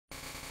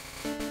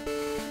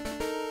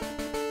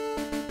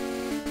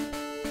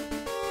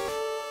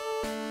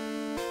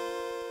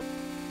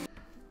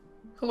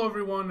Hello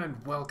everyone and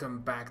welcome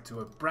back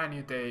to a brand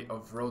new day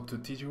of Road to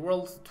TG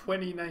Worlds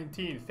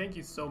 2019. Thank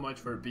you so much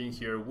for being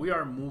here. We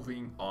are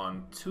moving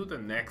on to the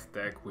next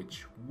deck,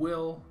 which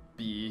will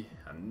be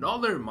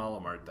another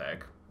Malamar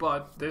deck,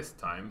 but this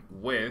time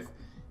with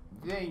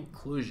the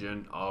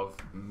inclusion of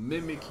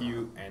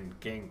Mimikyu and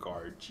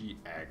Gengar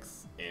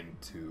GX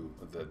into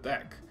the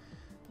deck.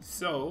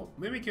 So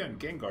Mimikyu and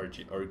Gengar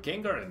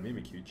Gengar and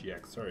Mimikyu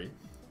GX, sorry,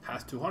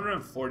 has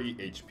 240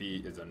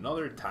 HP, is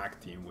another tag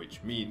team,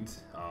 which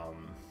means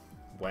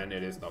when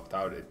it is knocked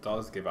out, it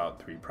does give out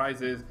 3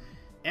 prizes,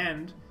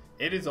 and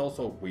it is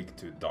also weak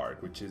to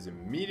Dark, which is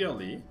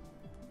immediately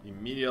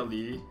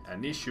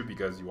an issue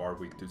because you are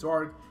weak to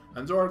Zorg,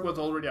 and Zorg was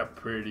already a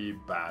pretty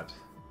bad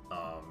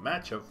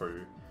matchup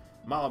for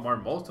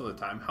Malamar most of the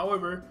time.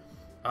 However,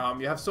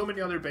 you have so many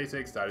other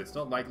basics that it's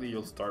not likely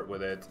you'll start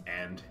with it,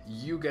 and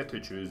you get to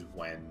choose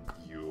when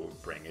you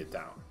bring it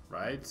down,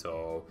 right?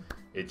 So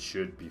it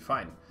should be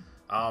fine.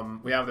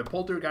 We have the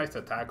Poltergeist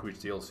attack, which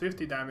deals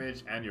 50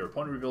 damage, and your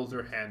opponent reveals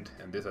their hand,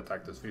 and this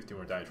attack does 50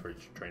 more damage for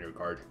each trainer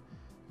card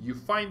you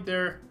find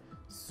there.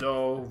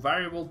 So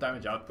variable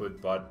damage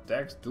output, but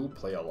decks do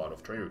play a lot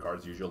of trainer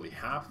cards. Usually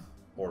half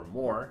or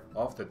more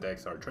of the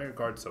decks are trainer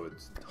cards, so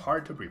it's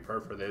hard to prepare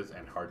for this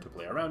and hard to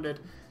play around it.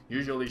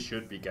 Usually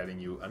should be getting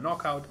you a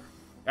knockout.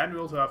 And we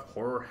also have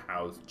Horror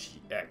House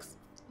GX.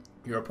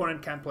 Your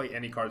opponent can't play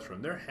any cards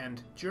from their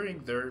hand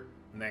during their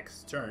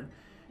next turn,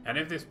 and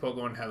if this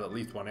Pokemon has at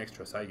least 1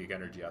 extra psychic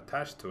energy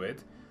attached to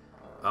it,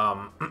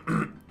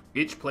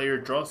 each player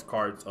draws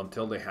cards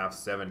until they have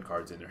 7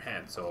 cards in their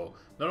hand. So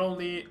not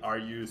only are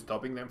you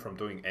stopping them from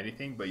doing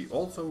anything, but you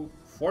also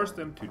force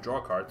them to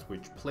draw cards,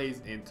 which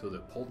plays into the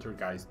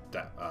Poltergeist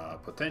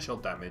potential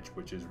damage,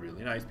 which is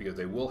really nice because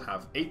they will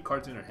have 8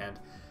 cards in their hand,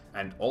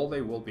 and all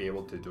they will be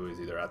able to do is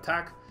either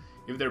attack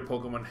if their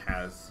Pokemon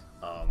has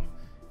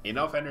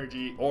enough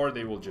energy, or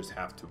they will just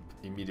have to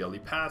immediately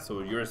pass.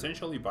 So you're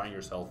essentially buying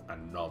yourself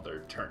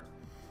another turn.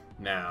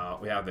 Now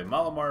we have the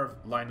Malamar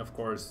line, of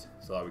course,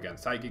 so that we can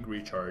Psychic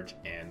Recharge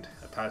and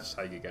attach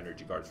Psychic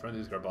Energy cards from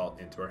this card pile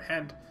into our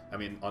hand,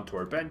 onto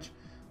our bench.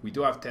 We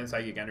do have 10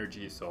 Psychic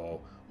Energy,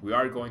 so we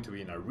are going to be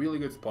in a really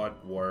good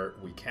spot where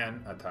we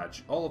can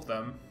attach all of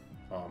them,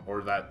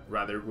 or that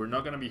rather, we're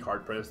not going to be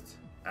hard pressed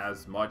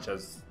as much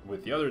as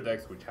with the other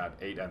decks, which had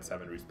 8 and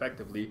 7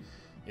 respectively,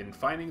 in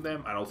finding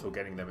them and also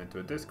getting them into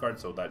a discard,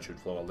 so that should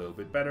flow a little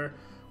bit better.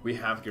 We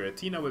have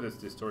Giratina with its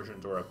Distortion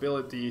Door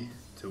ability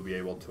to be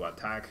able to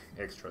attack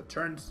extra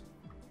turns.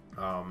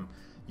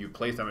 You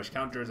place damage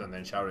counters, and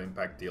then Shadow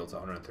Impact deals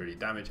 130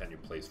 damage, and you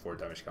place 4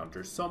 damage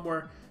counters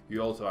somewhere.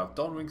 You also have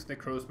Dawnwing's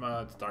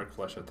Necrozma. Its Dark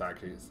Flash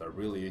attack is a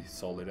really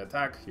solid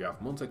attack. You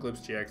have Moon's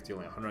Eclipse GX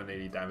dealing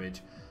 180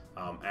 damage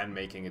and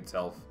making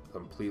itself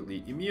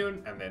completely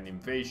immune. And then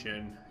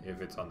Invasion,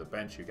 if it's on the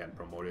bench, you can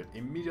promote it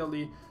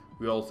immediately.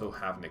 We also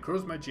have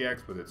Necrozma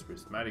GX with its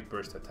Prismatic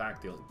Burst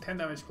attack dealing 10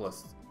 damage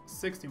plus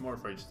 60 more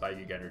for each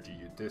psychic energy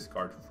you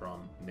discard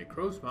from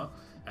Necrozma,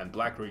 and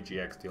Blackberry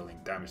GX dealing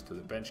damage to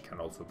the bench can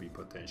also be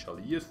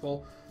potentially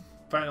useful.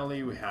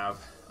 Finally, we have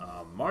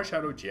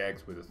Marshadow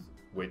GX,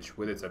 which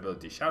with its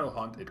ability Shadow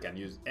Hunt, it can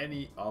use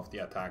any of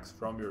the attacks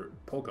from your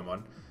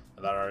Pokemon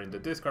that are in the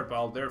discard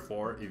pile.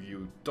 Therefore, if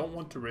you don't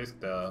want to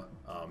risk the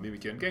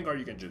Mimikyu and Gengar,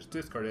 you can just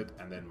discard it,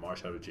 and then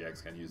Marshadow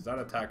GX can use that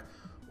attack,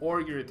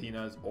 or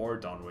Giratinas, or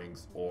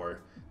Dawnwings,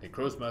 or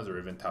Necrozmas, or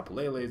even Tapu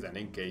Leles and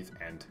Inkays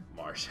and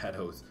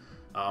Marshadows.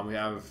 We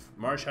have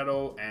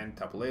Marshadow and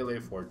Tapu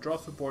Lele for draw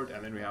support,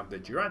 and then we have the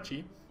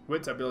Jirachi with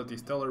its ability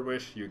Stellar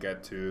Wish. You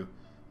get to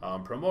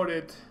promote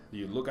it.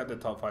 You look at the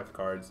top 5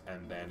 cards,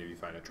 and then if you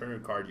find a trainer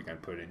card, you can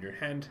put it in your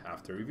hand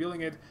after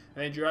revealing it,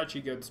 and then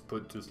Jirachi gets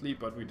put to sleep,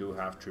 but we do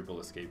have triple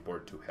escape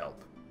board to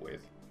help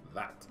with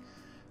that.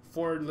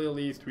 4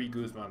 Lily, 3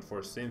 Guzma, and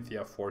 4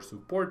 Cynthia for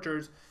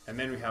supporters, and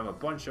then we have a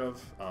bunch of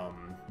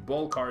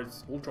ball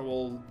cards, Ultra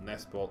Ball,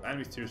 Nest Ball, and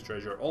Mysterious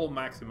Treasure, all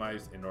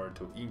maximized in order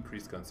to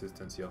increase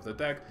consistency of the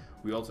deck.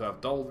 We also have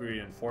Double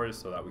Viridian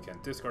Forest so that we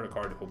can discard a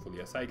card,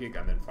 hopefully a Psychic,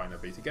 and then find a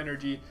Basic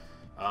Energy.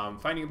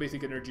 Finding a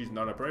Basic Energy is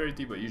not a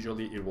priority, but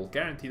usually it will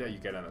guarantee that you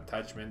get an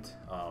attachment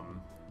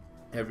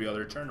every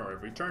other turn or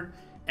every turn,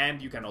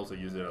 and you can also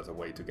use it as a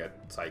way to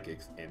get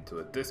Psychics into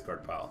a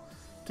discard pile.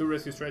 2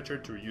 Rescue Stretcher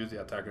to reuse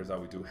the attackers that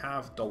we do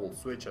have, double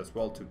switch as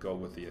well to go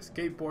with the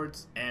escape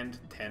boards, and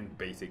 10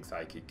 basic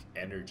psychic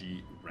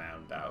energy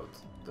round out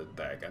the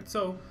deck. And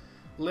so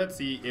let's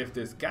see if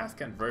this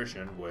Gaskan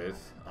version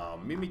with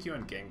Mimikyu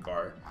and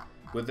Gengar,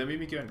 with the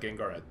Mimikyu and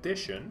Gengar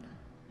addition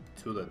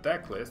to the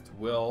deck list,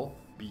 will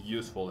be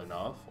useful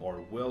enough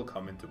or will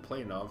come into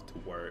play enough to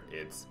where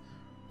it's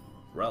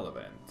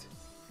relevant.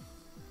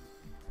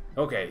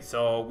 Okay,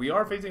 so we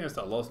are facing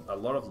a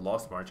lot of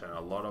Lost March and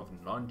a lot of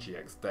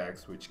non-GX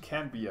decks, which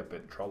can be a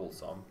bit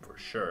troublesome for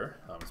sure,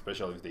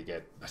 especially if they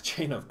get a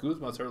chain of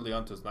Guzmas early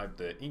on to snipe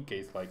the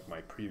Incase like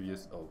my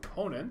previous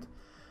opponent.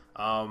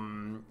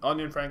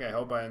 Onion Frank, I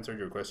hope I answered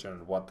your question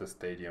on what the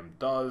stadium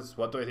does.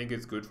 What do I think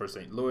is good for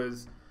St.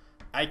 Louis?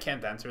 I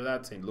can't answer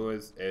that. St.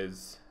 Louis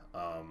is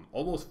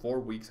almost 4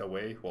 weeks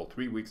away, well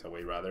 3 weeks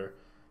away rather,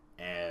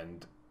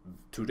 and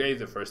today is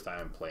the first time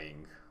I'm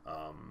playing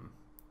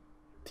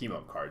team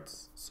up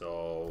cards.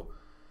 So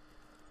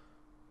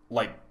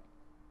like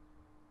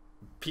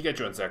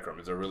Pikachu and Zekrom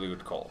is a really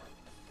good call.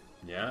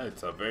 Yeah,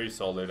 it's a very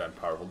solid and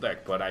powerful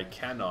deck, but I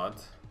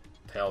cannot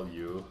tell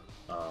you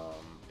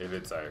if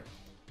it's a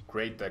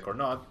great deck or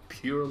not,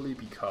 purely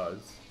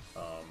because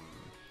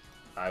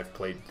I've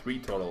played 3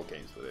 total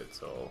games with it,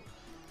 so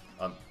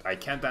I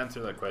can't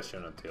answer that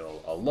question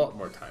until a lot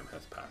more time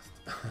has passed.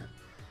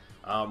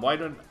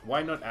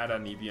 Why not add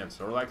an Eevee and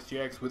Snorlax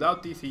GX?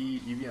 Without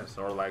DC, Eevee and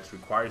Snorlax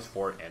requires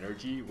 4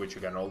 energy, which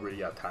you can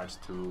already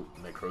attach to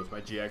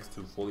Necrozma GX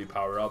to fully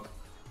power up.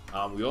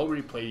 We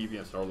already played Eevee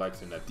and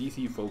Snorlax in a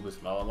DC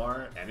focused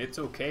Malamar, and it's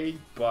okay,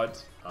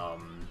 but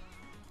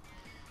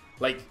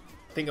like,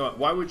 think about,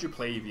 why would you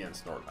play Eevee and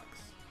Snorlax?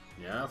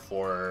 Yeah,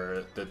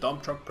 for the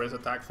dump truck press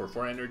attack for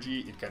 4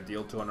 energy, it can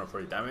deal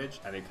 240 damage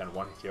and it can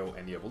 1-KO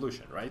any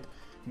evolution, right?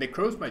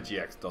 Necrozma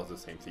GX does the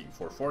same thing.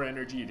 For 4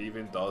 energy, it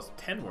even does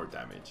 10 more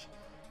damage.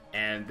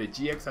 And the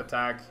GX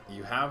attack,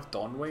 you have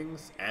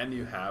Dawnwings and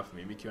you have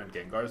Mimikyu and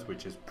Gengars,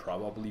 which is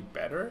probably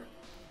better.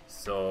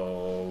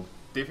 So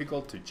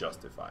difficult to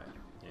justify.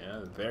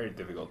 Yeah, very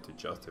difficult to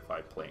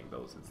justify playing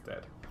those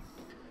instead.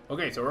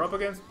 Okay, so we're up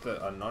against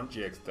a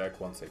non-GX deck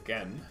once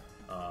again.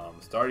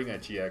 Starting a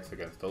GX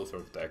against those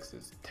sort of decks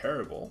is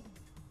terrible.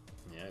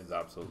 Yeah, it's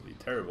absolutely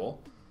terrible.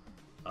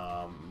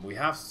 We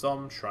have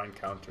some Shrine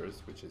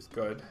counters, which is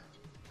good.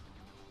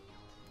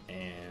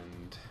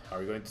 And are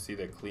we going to see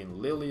the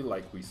clean Lily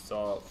like we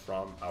saw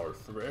from our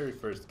very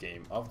first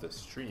game of the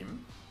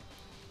stream?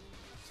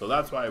 So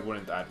that's why I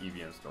wouldn't add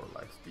Eevee and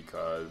Snorlax,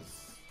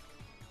 because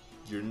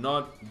you're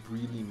not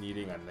really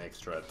needing an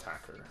extra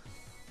attacker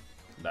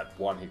that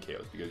 1-hit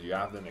KOs, because you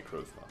have the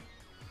Necrozma.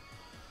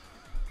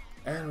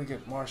 And we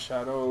get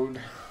Marshadowed.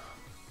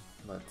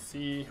 Let's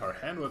see, our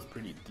hand was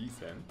pretty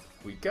decent.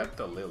 We get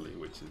the Lily,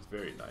 which is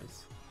very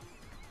nice.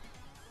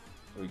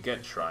 We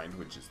get Shrine,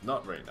 which is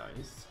not very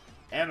nice.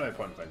 And my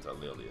opponent finds a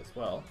Lily as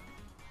well,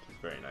 which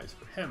is very nice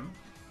for him.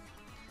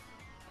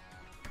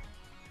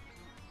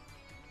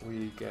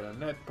 We get a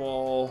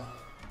Netball.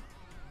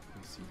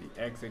 We see the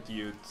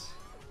Execute.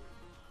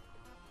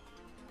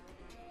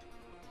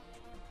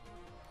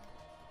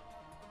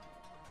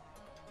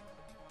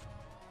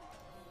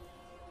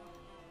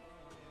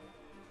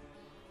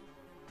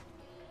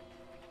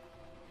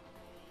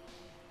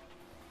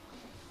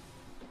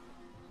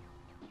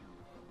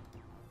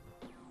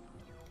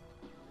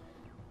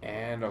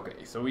 And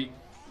okay, so we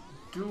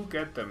do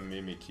get the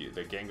Mimikyu,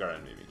 the Gengar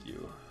and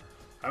Mimikyu.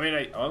 I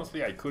mean,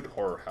 honestly, I could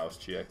Horror House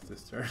GX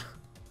this turn.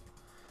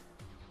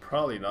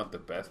 Probably not the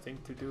best thing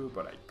to do,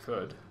 but I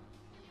could.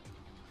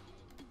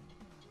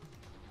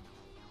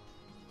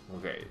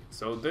 Okay,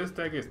 so this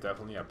deck is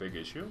definitely a big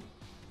issue,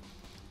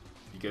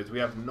 because we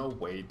have no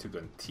way to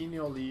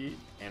continually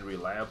and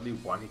reliably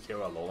 1-hit KO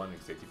Alolan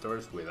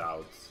Executors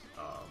without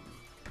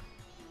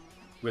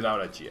a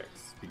GX,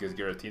 because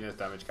Giratina's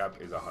damage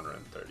cap is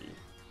 130.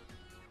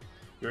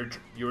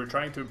 You were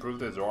trying to improve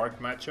the Zoroark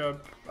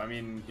matchup. I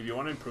mean, if you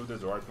want to improve the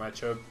Zoroark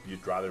matchup,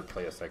 you'd rather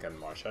play a second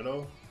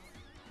Marshadow.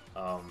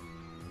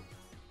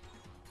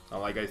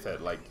 Like I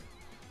said, like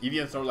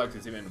Eevee and Snorlax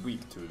is even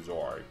weak to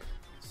Zoroark.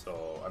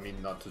 So, I mean,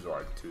 not to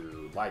Zoroark,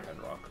 to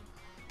Lycanroc.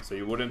 So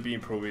you wouldn't be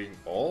improving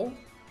all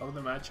of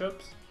the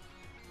matchups.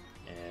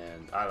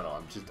 And I don't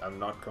know, I'm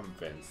not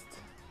convinced.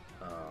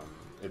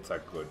 It's a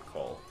good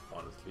call,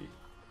 honestly.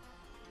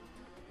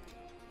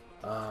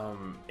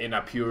 In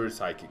a pure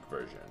Psychic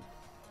version.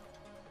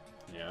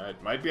 Yeah,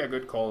 it might be a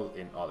good call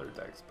in other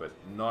decks, but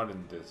not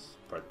in this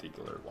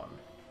particular one.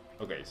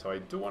 Okay, so I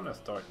do want to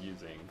start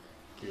using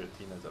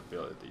Giratina's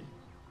ability.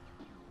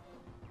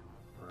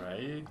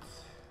 Right?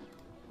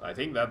 I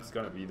think that's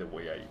gonna be the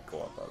way I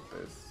go about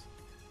this.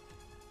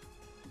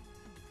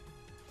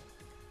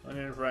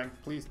 Onion Frank,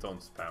 please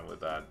don't spam with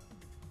that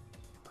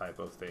type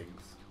of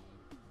things.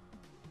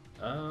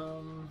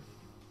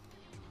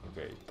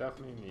 Okay,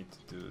 definitely need to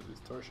do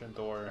Distortion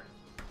Door.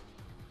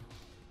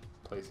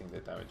 Placing the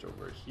damage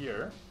over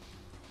here.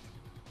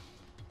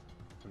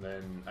 And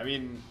then, I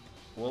mean,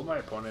 will my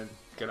opponent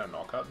get a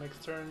knockout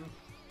next turn?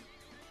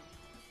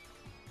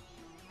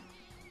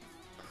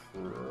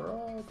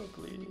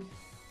 Probably.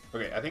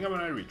 Okay, I think I'm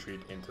gonna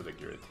retreat into the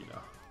Giratina.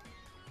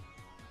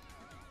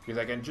 Because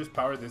I can just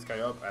power this guy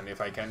up, and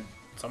if I can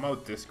somehow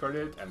discard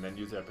it and then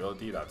use the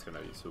ability, that's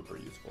gonna be super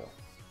useful.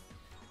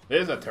 It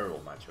is a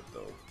terrible matchup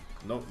though.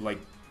 No, like,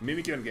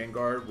 Mimikyu and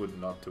Gengar would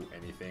not do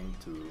anything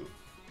to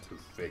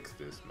fix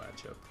this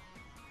matchup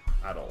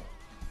at all.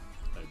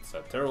 It's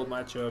a terrible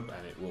matchup,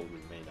 and it will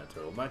remain a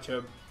terrible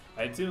matchup.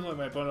 And it seems like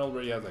my opponent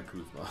already has a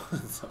Kuzma,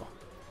 so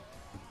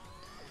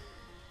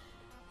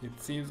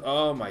it seems.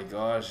 Oh my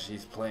gosh,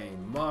 he's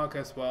playing Mach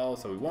as well,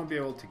 so we won't be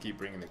able to keep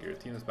bringing the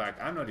Giratinas back.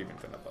 I'm not even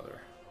gonna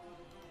bother.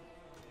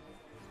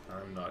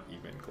 I'm not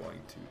even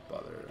going to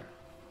bother.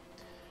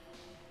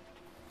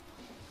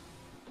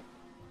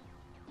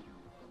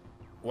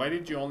 Why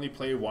did you only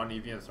play one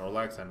Eevee and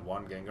Snorlax and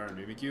one Gengar and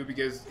Mimikyu?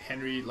 Because,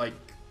 Henry, like,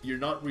 you're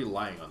not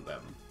relying on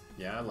them.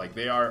 Yeah, like,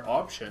 they are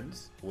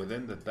options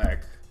within the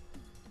deck,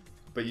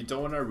 but you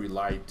don't want to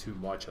rely too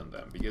much on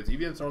them, because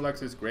Eevee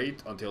Snorlax is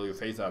great until you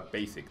face a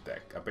basic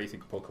deck, a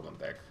basic Pokemon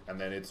deck, and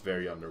then it's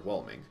very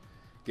underwhelming.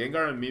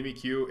 Gengar and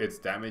Mimikyu, its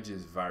damage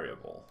is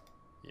variable.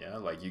 Yeah,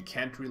 like you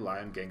can't rely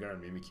on Gengar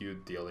and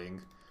Mimikyu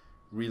dealing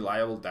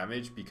reliable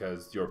damage,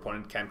 because your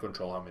opponent can't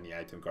control how many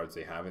item cards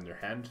they have in their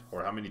hand,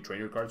 or how many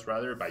trainer cards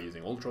rather, by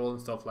using Ultra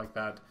and stuff like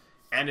that.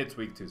 And it's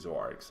weak to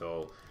Zoroark,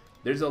 so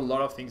there's a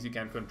lot of things you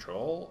can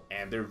control,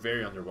 and they're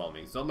very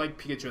underwhelming. It's not like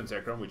Pikachu and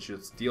Zekrom, which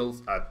just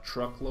deals a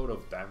truckload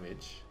of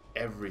damage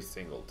every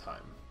single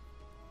time.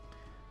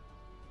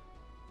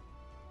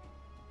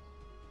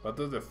 What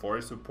does the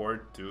forest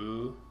support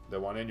do? The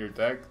one in your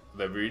deck,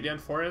 the Viridian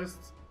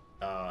Forest,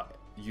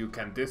 you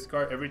can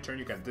discard, every turn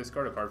you can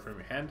discard a card from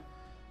your hand,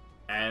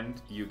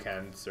 and you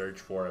can search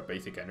for a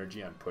basic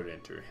energy and put it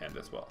into your hand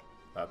as well.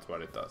 That's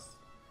what it does.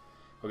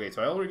 Okay,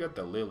 so I already got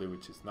the Lily,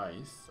 which is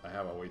nice. I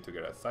have a way to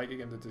get a Psychic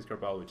in the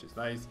discard pile, which is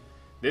nice.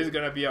 This is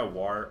gonna be a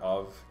war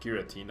of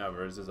Giratina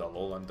versus a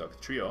Alolan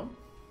Duck trio.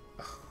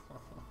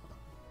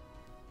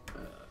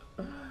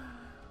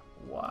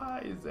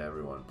 Why is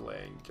everyone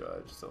playing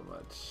Judge so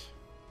much?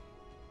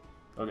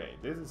 Okay,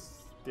 this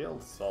is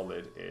still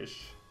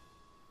solid-ish.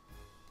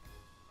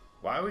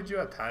 Why would you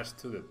attach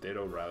to the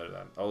Ditto rather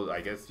than... Oh,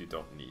 I guess you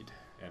don't need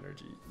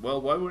energy. Well,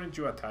 why wouldn't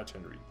you attach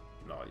and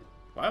No,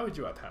 why would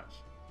you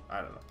attach?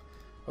 I don't know.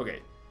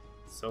 Okay,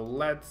 so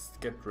let's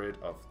get rid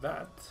of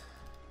that.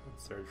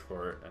 Let's search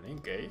for an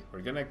Inkay.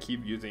 We're gonna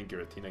keep using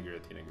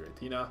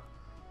Giratina.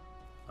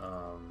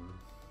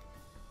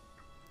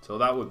 So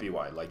that would be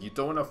why. Like, you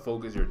don't want to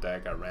focus your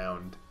deck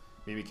around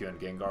Mimikyu and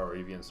Gengar or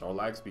Eevee and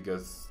Snorlax,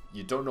 because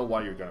you don't know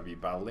what you're gonna be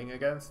battling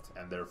against,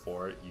 and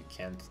therefore you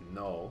can't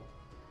know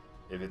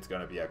if it's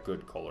gonna be a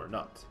good call or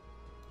not.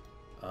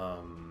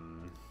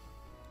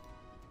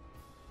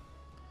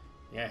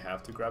 Yeah, I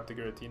have to grab the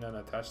Giratina and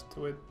attach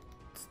to it.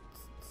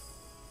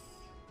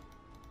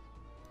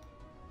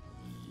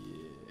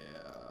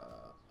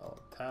 I'll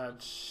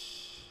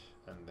attach,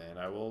 and then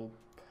I will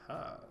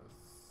pass.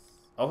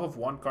 Off of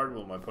one card,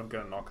 will my opponent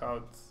get a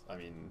knockout? I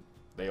mean,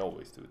 they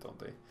always do, don't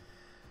they?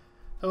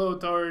 Hello,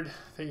 Tord.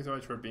 Thank you so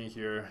much for being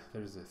here.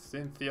 There's a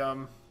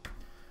Cynthia.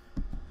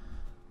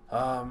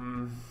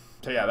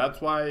 So yeah, that's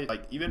why,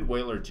 like, even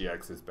Whaler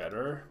GX is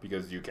better,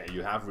 because you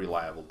have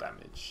reliable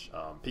damage.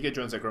 Pikachu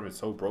and Zekrom is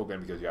so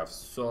broken because you have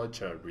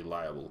such a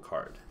reliable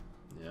card.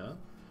 Yeah.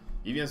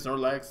 Even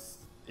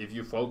Snorlax, if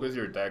you focus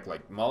your deck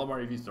like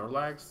Malamar, Eevee,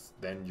 Snorlax,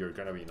 then you're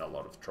gonna be in a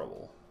lot of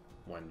trouble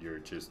when you're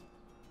just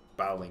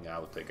battling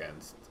out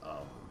against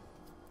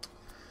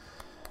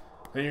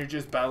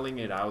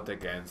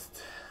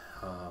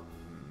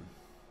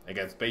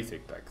against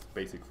basic decks,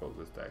 basic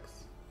focus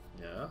decks,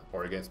 yeah,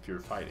 or against pure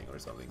fighting or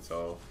something.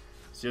 So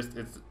it's just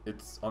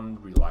it's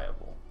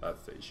unreliable.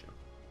 That's the issue.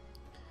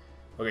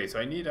 Okay, so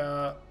I need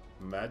a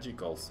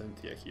magical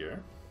Cynthia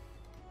here.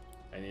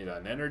 I need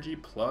an energy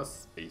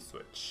plus a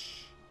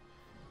switch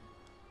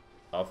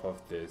off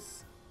of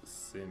this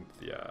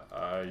Cynthia.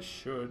 I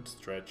should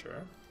stretch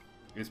her.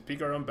 Is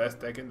Pikarom best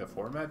deck in the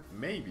format?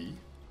 Maybe.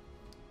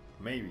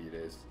 Maybe it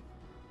is.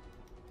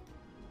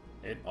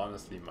 It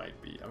honestly might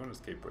be. I'm gonna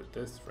skateboard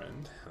this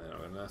friend, and then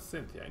I'm gonna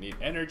Cynthia. I need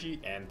energy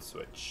and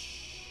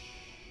switch.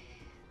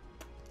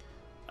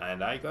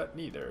 And I got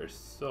neither,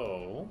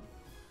 so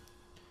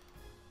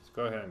let's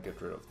go ahead and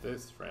get rid of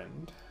this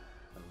friend.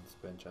 And let's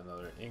bench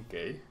another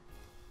Inkay.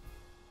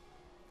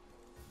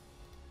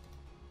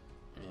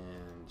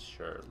 And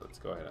sure, let's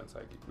go ahead and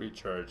Psychic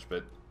Recharge,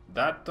 but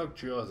that Duck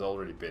Trio has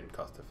already been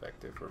cost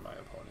effective for my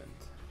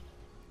opponent.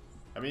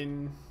 I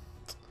mean,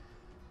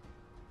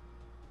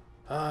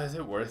 is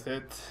it worth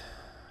it?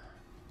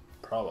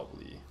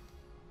 Probably.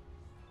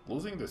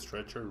 Losing the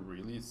Stretcher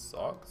really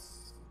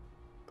sucks,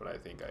 but I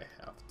think I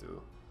have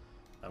to.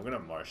 I'm gonna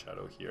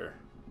Marshadow here.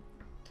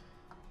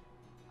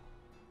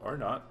 Or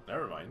not,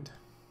 never mind.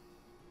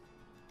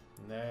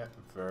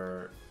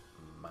 Never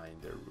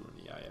mind the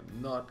Rooney. I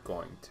am not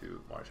going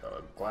to Marshadow.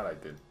 I'm glad I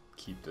did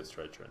keep the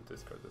Stretcher and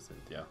discard the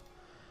Cynthia.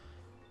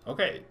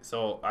 Okay,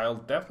 so I'll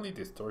definitely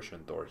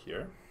Distortion Door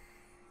here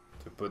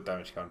to put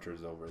damage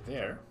counters over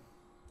there.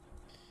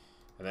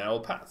 And then I'll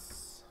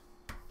pass.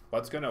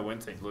 What's gonna win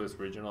St. Louis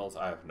Regionals?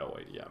 I have no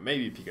idea.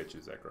 Maybe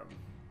Pikachu Zekrom.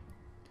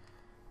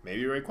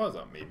 Maybe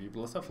Rayquaza. Maybe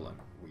Blacephalon.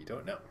 We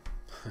don't know.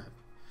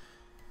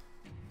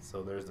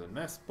 So there's the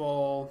Nest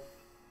Ball.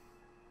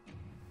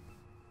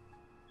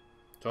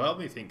 So help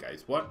me think,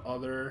 guys. What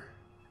other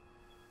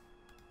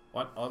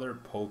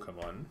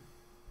Pokemon?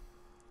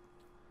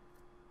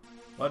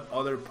 What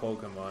other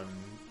Pokemon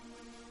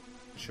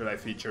should I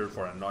feature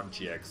for a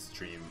non-GX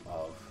stream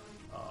of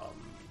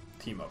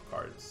team-up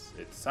cards?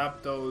 It's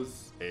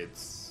Zapdos,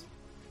 it's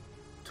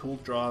Tool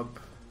Drop,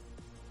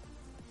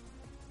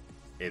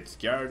 it's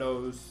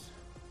Gyarados,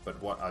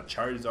 but what?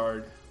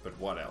 Charizard, but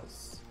what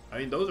else? I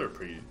mean, those are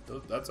pretty.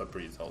 That's a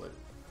pretty solid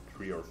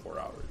 3 or 4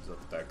 hours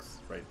of decks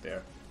right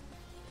there.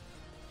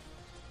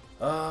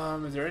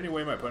 Is there any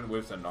way my opponent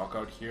whips a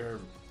knockout here?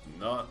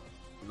 Not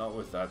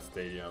with that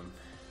stadium.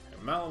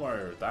 Malamar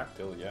or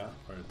Dactyl, yeah.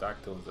 Or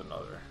Dactyl is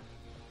another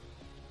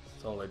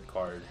solid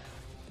card.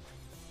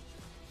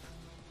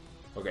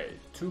 Okay,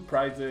 2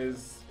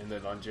 prizes in the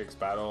non-GX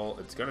battle.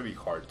 It's gonna be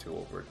hard to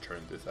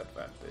overturn this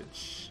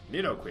advantage.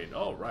 Nidoqueen,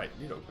 oh right,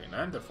 Nidoqueen,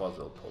 and the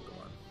Fuzzle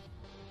Pokemon.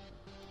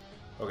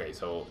 Okay,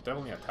 so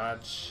definitely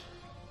attach.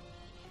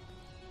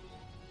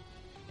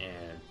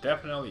 And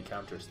definitely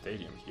counter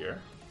Stadium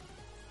here.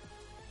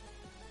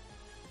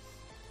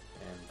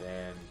 And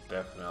then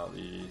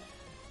definitely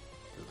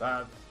do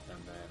that.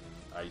 And then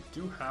I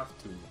do have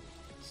to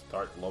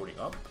start loading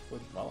up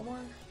with Malamar,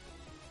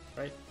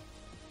 right?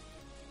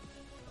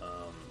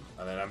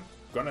 And then I'm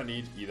gonna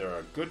need either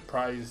a good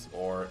prize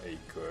or a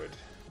good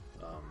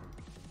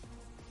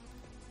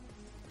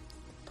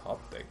top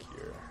deck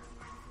here.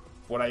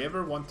 Would I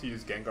ever want to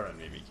use Gengar and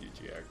Mimikyu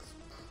GX?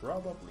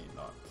 Probably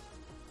not.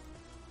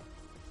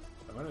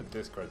 I'm gonna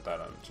discard that.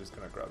 I'm just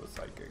gonna grab a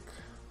Psychic.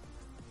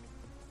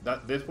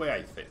 This way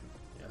I thin.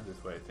 Yeah,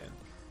 this way I thin.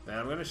 Then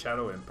I'm gonna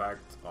Shadow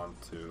Impact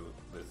onto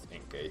this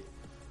Inkay.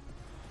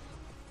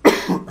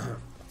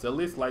 It's the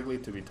least likely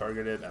to be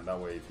targeted, and that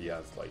way if he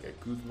has like a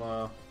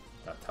Kuzma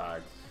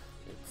attack,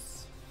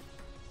 it's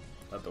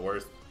not the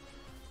worst.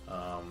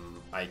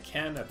 I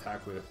can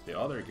attack with the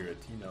other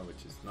Giratina,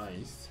 which is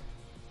nice.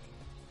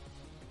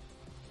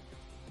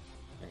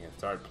 I can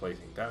start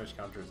placing damage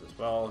counters as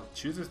well.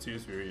 Chooses to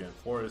use Viridian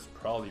Forest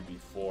probably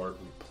before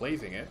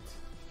replacing it.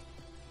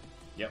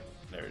 Yep,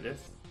 there it is.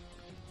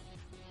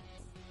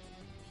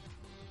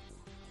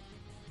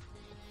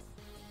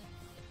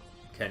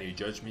 Can you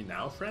judge me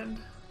now, friend?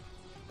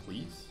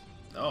 Please?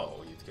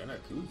 No, he's gonna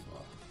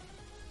Kuzma.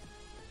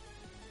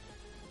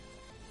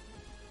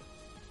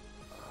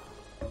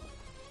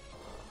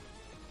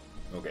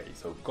 Okay,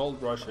 so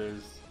Gold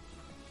Rushes.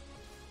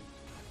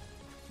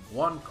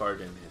 1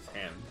 card in his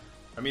hand.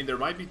 I mean, there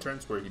might be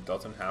turns where he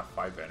doesn't have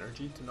 5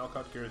 energy to knock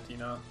out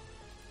Giratina.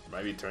 There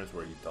might be turns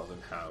where he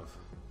doesn't have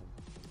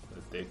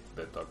the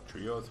Dog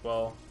Trio as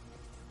well.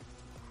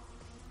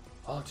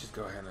 I'll just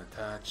go ahead and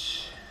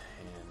attach.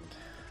 And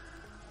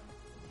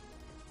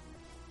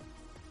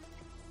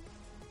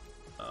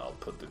I'll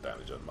put the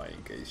damage on my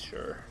Inkay,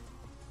 sure.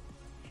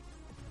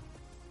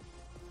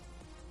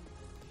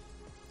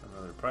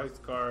 Another prize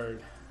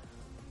card.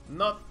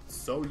 Not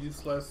so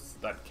useless.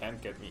 That can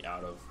get me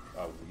out of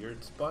a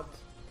weird spot,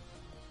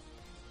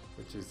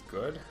 which is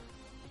good.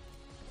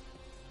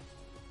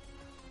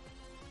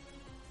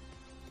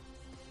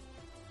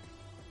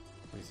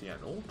 We see an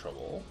Ultra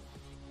Ball.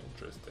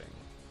 Interesting.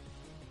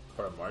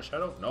 For a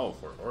Marshadow? No,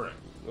 for Orange.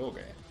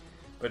 Okay.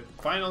 But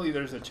finally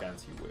there's a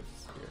chance he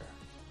whiffs here.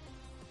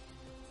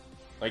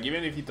 Like,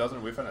 even if he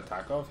doesn't whiff an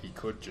attack off, he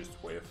could just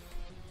whiff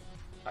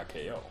a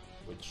KO,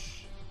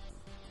 which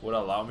would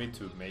allow me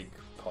to make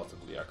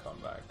possibly a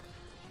comeback.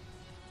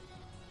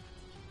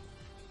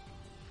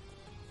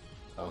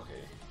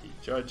 Okay, he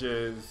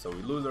judges, so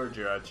we lose our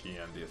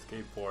Jirachi and the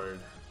escape board.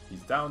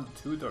 He's down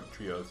 2 Dog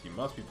Trios, he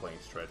must be playing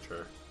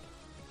Stretcher.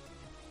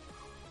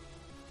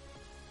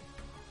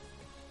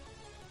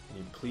 Can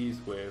you please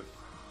with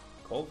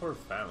Call for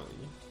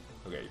Family?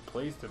 Okay,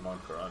 plays the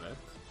Monker on it.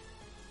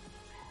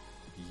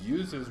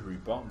 Uses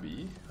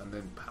Rebombi and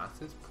then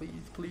passes.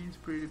 Please, please,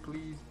 pretty,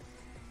 please.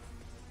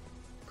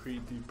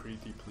 Pretty,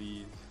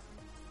 please.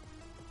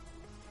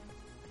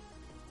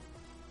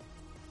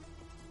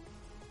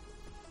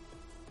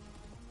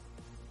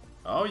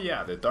 Oh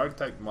yeah, the Dark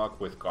type Muck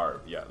with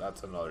Garb. Yeah,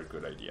 that's another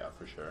good idea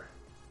for sure.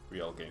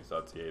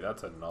 Realgames.ca,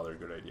 that's another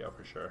good idea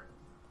for sure.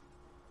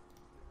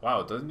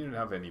 Wow, it doesn't even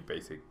have any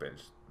basic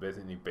bench,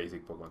 any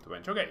basic Pokemon to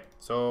bench. Okay,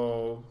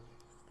 so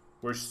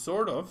we're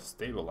sort of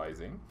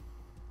stabilizing.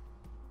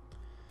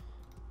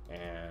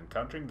 And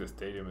countering the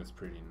Stadium is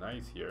pretty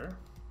nice here.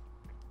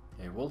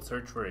 And we'll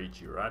search for a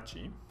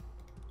Jirachi.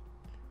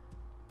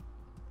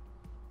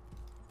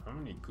 How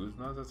many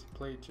Guzmas does he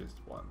play? Just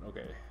 1.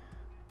 Okay.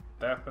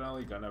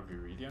 Definitely gonna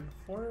Viridian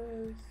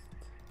Forest.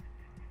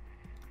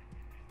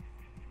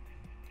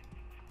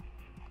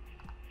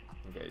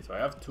 Okay, so I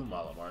have 2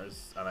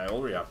 Malamars, and I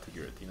already have 2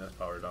 Giratinas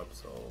powered up,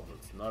 so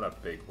it's not a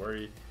big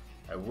worry.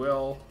 I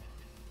will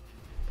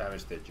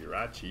damage the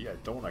Jirachi. I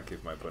don't want to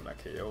give my opponent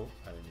a KO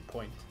at any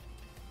point.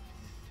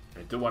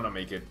 I do want to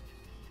make it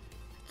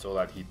so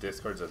that he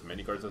discards as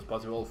many cards as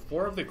possible.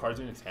 4 of the cards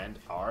in his hand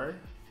are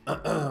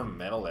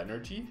Metal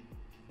Energy,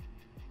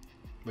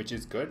 which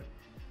is good,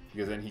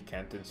 because then he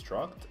can't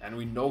instruct, and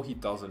we know he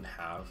doesn't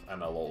have an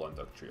Alolan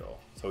Duck Trio,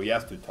 so he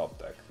has to top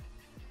deck.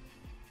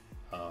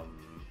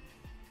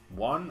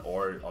 1,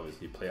 or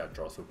obviously play a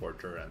Draw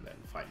Supporter and then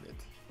find it,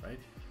 right?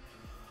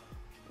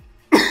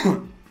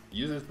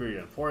 Uses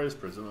Viridian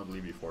Forest,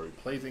 presumably before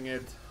replacing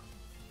it.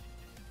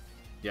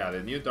 Yeah,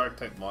 the new Dark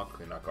type Muck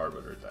in a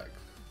Garbiter deck.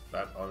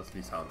 That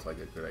honestly sounds like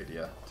a good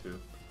idea too.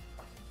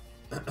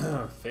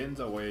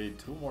 Fins away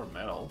 2 more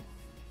metal.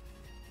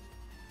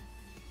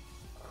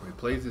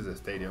 Replaces the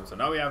Stadium, so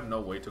now we have no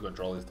way to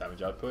control his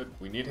damage output.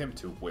 We need him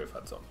to whiff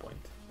at some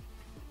point.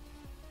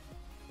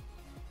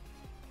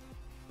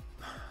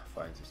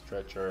 Finds a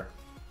Stretcher.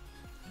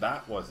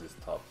 That was his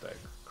top deck.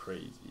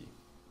 Crazy.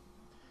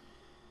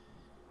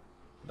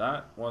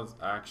 That was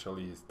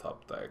actually his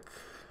top deck.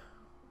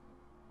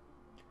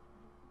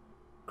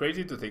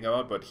 Crazy to think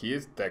about, but he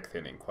is deck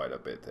thinning quite a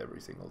bit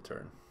every single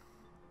turn.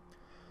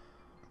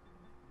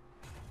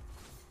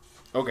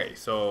 Okay,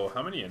 so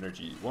how many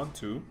energy? 1,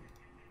 2,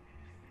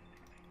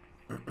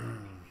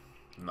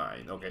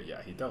 9. Okay,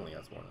 yeah, he definitely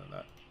has more than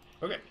that.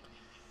 Okay,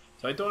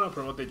 so I don't want to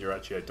promote the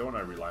Jirachi, I don't want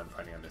to rely on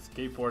finding an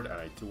escape board, and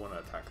I do want to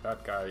attack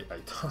that guy. I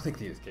don't think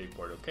the escape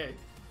board, okay.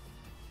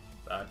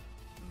 That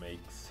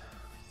makes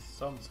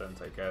some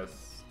sense, I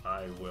guess.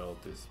 I will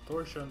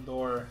Distortion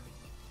Door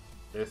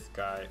this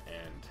guy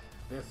and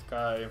this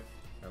guy.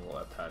 I will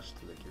attach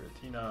to the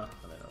Giratina,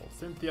 and then I will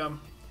Cynthia.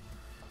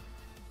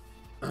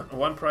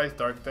 One price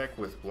dark deck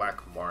with black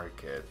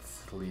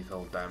markets,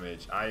 lethal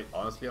damage. I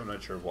honestly am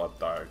not sure what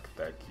dark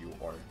deck you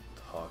are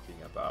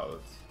talking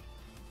about.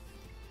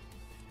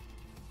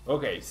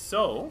 Okay,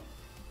 so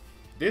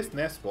this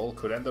Nest Ball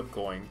could end up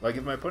going, like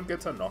if my opponent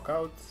gets a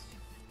knockout,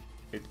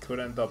 it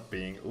could end up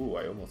being, ooh,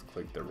 I almost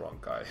clicked the wrong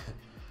guy.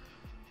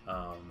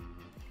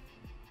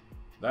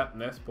 That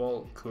Nest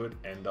Ball could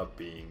end up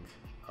being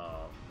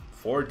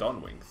 4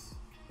 Dawnwings.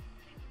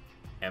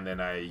 And then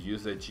I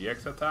use a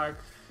GX attack,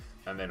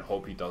 and then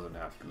hope he doesn't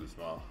have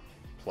Guzma,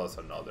 plus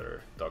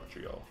another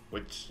Dugtrio.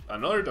 Which,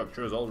 another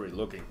Dugtrio is already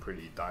looking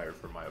pretty dire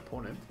for my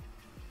opponent.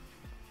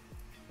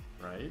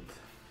 Right?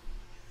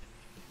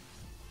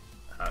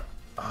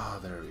 Ah,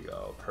 there we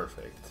go.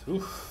 Perfect.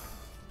 Oof.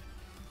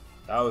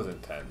 That was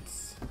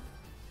intense.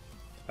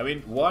 I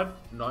mean, what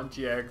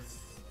non-GX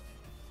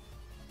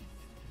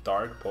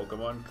dark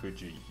Pokemon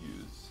could you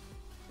use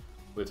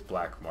with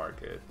black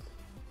market?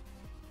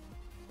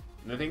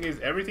 And the thing is,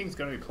 everything's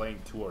going to be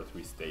playing 2 or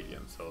 3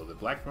 stadiums, so the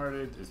black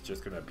market is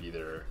just going to be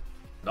there,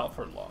 not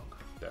for long.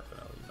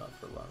 Definitely not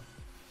for long.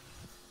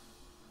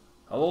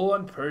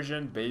 Alolan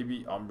Persian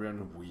Baby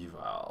Umbreon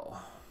Weavile.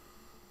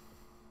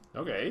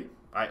 Okay,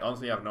 I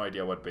honestly have no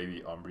idea what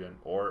Baby Umbreon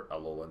or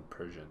Alolan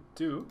Persian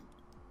do,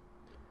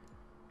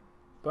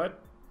 but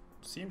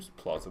seems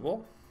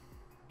plausible.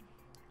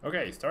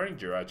 Okay, starting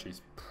Jirachi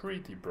is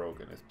pretty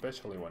broken,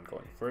 especially when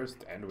going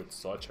first and with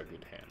such a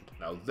good hand.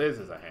 Now this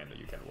is a hand that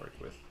you can work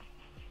with.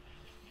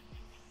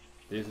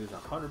 This is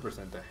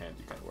 100% a hand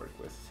you can work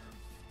with.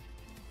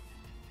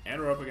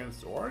 And we're up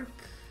against Orc,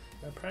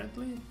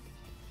 apparently.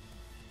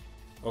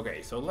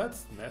 Okay, so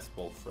let's Nest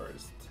Ball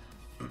first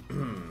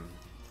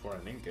for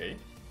an Inkay.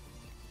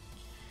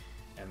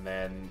 And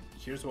then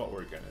here's what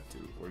we're gonna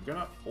do. We're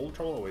gonna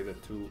Ultra away the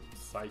 2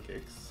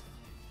 Psychics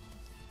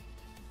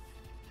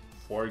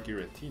for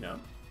Giratina,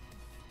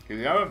 because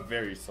we have a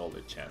very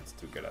solid chance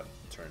to get a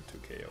turn 2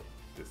 KO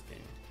this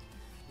game.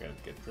 We're gonna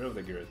get rid of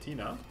the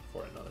Giratina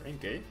for another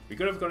Inkay. We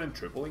could have gotten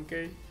triple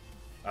Inkay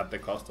at the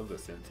cost of the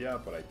Cynthia,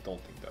 but I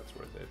don't think that's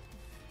worth it.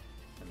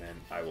 And then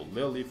I will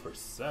Lily for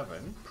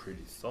 7,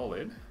 pretty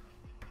solid.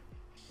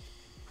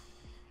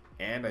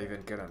 And I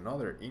even get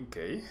another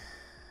Inkay,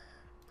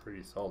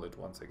 pretty solid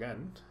once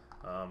again.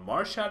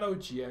 Marshadow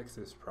GX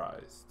is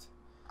prized.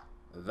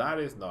 That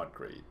is not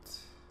great.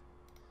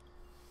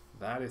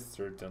 That is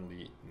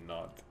certainly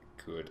not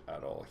good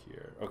at all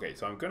here. Okay,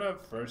 so I'm gonna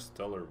first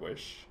Stellar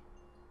Wish.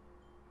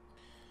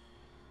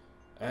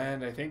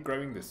 And I think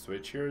grabbing the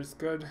switch here is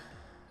good,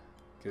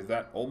 because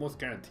that almost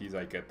guarantees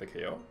I get the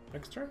KO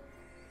next turn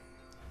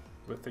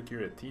with the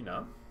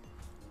Giratina.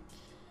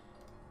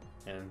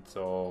 And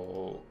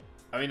so,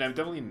 I mean, I'm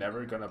definitely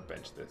never gonna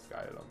bench this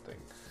guy, I don't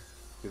think,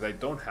 because I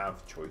don't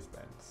have choice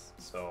bends.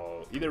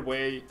 So either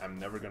way, I'm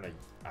never gonna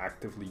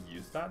actively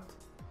use that.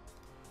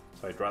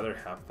 So I'd rather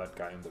have that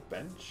guy on the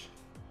bench.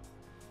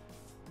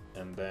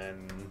 And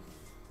then,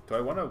 do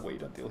I want to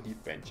wait until he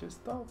benches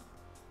stuff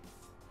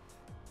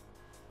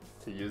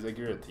to use a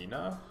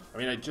Giratina? I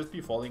mean, I'd just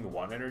be falling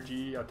 1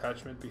 energy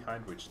attachment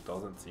behind, which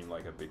doesn't seem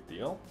like a big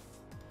deal.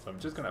 So I'm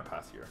just gonna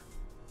pass here,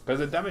 because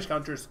the damage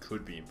counters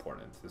could be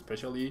important,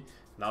 especially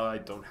now that I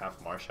don't have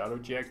Marshadow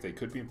GX. They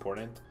could be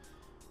important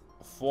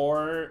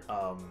for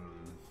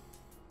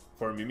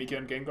Mimikyu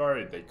and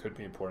Gengar. They could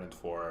be important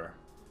for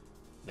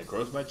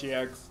Necrozma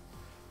GX.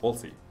 We'll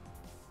see.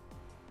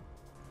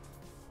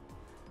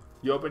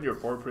 You opened your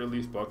 4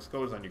 pre-release box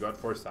codes and you got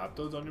 4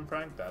 Zapdos on your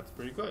Frank. That's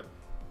pretty good.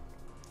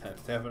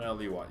 That's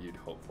definitely what you'd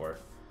hope for.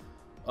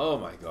 Oh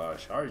my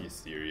gosh, are you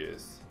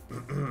serious?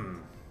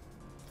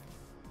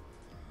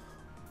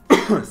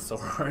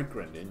 Sword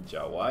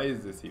Greninja, why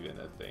is this even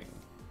a thing?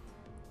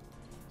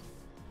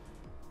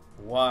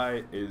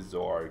 Why is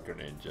Zord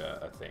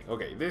Greninja a thing?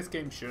 Okay, this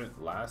game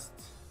shouldn't last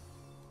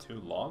too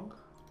long.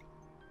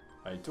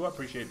 I do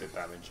appreciate the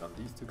damage on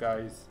these 2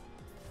 guys.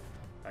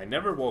 I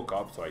never woke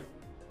up, so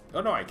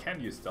oh no, I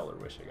can use Stellar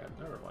Wish again.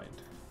 Never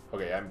mind.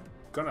 Okay, I'm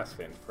gonna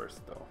thin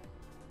first though.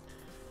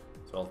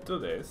 So I'll do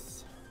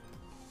this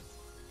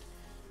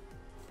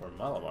for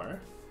Malamar.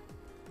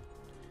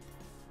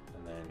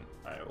 And then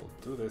I will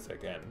do this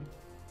again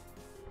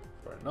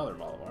for another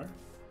Malamar.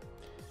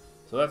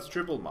 So that's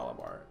triple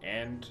Malamar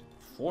and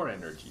 4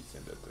 energies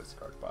in the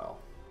discard pile.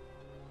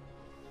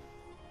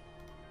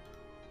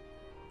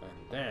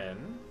 And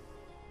then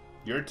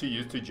you're too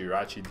used to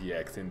Jirachi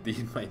DX,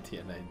 indeed, my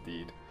Tiana,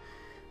 indeed.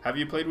 Have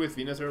you played with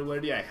Venusaur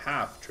already? I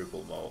have,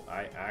 Triple Mo.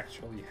 I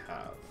actually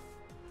have.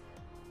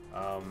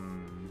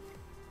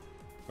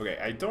 Okay,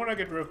 I don't want to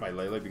get rid of my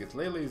Lele because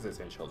Lele is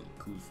essentially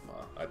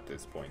Kuzma at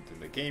this point in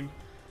the game.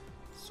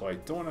 So I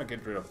don't want to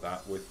get rid of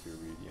that with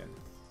Viridian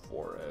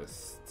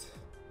Forest.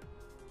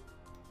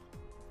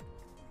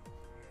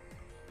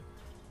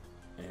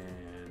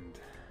 And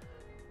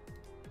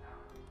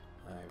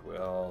I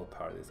will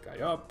power this guy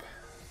up.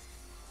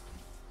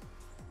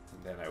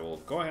 And then I will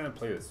go ahead and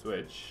play the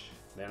switch.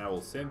 Then I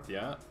will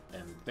Cynthia,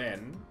 and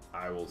then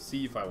I will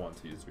see if I want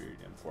to use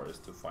Viridian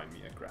Forest to find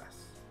me a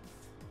grass.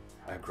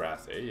 A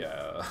grass,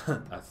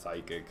 a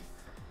psychic.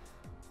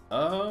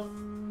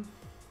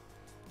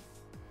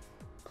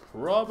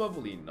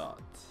 Probably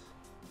not.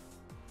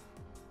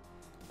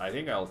 I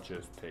think I'll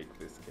just take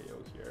this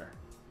KO here.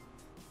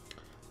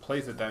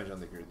 Place the damage on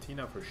the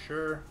Giratina for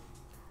sure.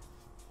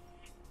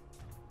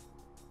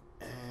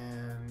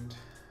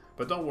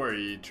 But don't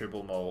worry,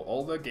 Triple Mo.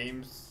 All the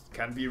games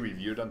can be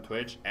reviewed on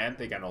Twitch, and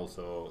they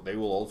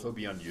will also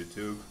be on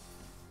YouTube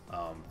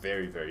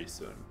very, very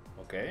soon.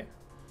 Okay?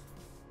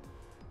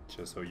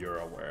 Just so you're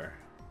aware.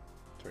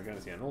 So we're gonna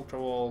see an Ultra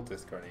Wall,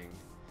 discarding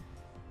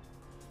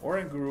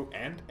Oranguru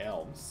and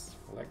Elms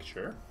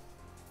Lecture.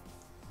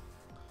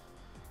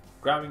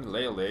 Grabbing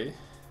Lele,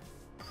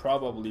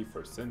 probably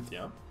for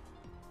Cynthia.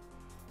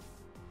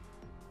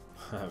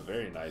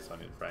 Very nice on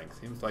it, Frank.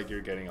 Seems like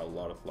you're getting a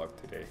lot of luck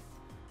today.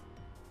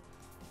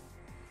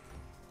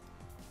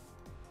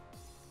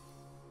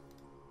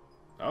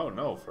 Oh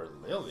no, for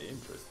Lily,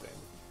 interesting.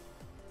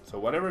 So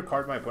whatever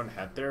card my opponent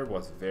had there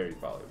was very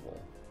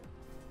valuable.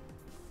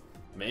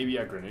 Maybe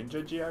a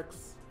Greninja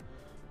GX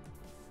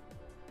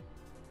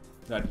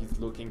that he's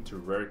looking to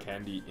rare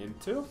candy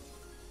into?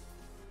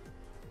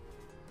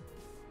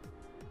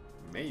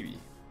 Maybe,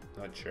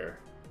 not sure.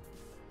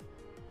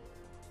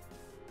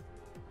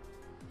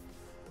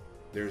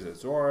 There's a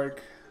Zork.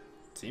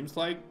 Seems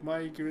like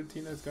my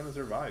Giratina is gonna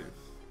survive.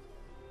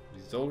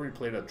 He's already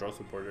played a draw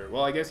supporter.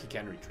 Well, I guess he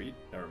can retreat.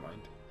 Never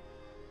mind.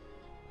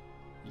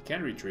 He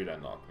can retreat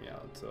and knock me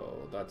out,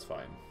 so that's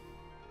fine.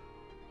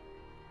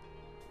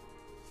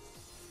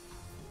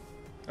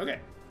 Okay,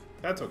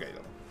 that's okay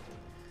though.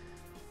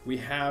 We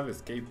have a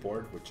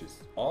skateboard, which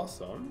is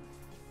awesome.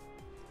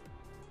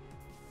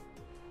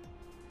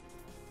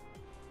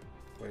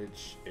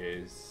 Which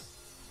is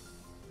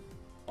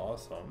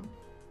awesome.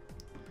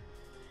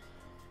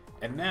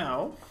 And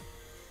now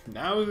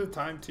is the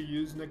time to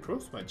use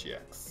Necrozma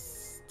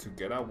GX to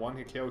get a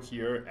 1-hit KO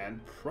here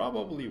and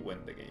probably win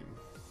the game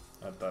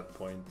at that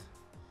point.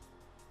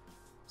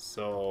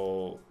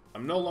 So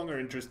I'm no longer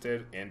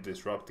interested in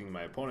disrupting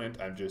my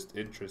opponent. I'm just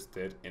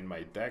interested in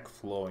my deck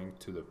flowing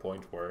to the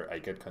point where I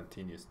get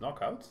continuous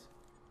knockouts.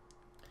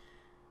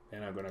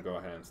 And I'm gonna go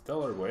ahead and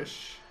Stellar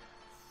Wish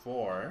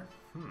for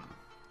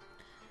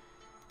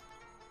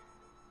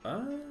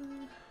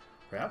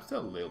perhaps the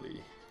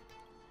Lily.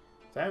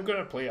 So I'm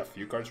gonna play a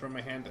few cards from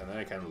my hand, and then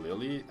I can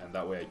Lily, and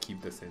that way I keep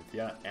the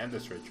Cynthia and the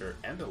Stretcher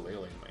and the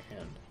Lily in my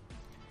hand.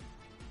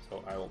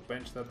 So I will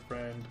bench that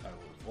friend, I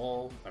will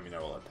evolve, I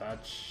will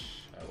attach,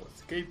 I will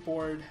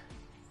skateboard,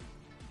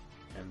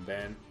 and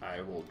then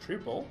I will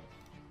triple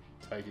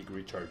Psychic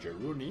Recharge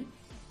Rooney.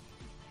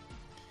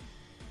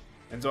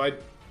 And so I'd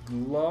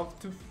love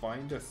to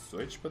find a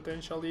switch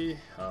potentially.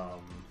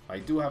 I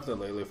do have the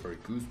Lele for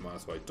Guzma,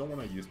 so I don't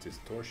want to use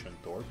Distortion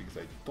Door because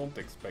I don't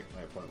expect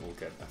my opponent will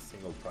get a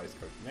single prize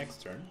card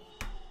next turn.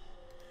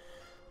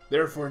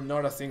 Therefore,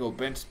 not a single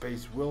bench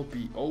space will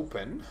be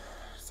open.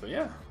 So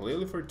yeah,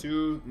 Lele for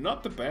 2,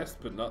 not the best,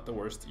 but not the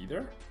worst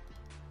either.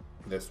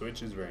 The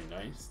switch is very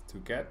nice to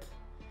get.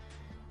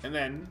 And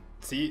then,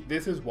 see,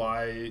 this is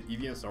why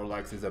Eevee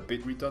Snorlax is a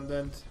bit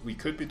redundant. We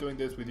could be doing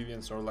this with Eevee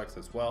Snorlax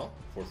as well,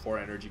 for 4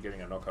 energy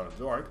getting a knockout on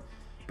Zork,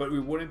 but we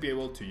wouldn't be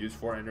able to use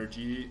 4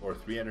 energy or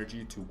 3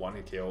 energy to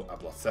 1-hit KO a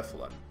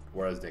Blacephalon,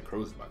 whereas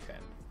Necrozma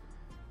can.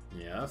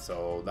 Yeah,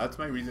 so that's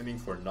my reasoning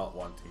for not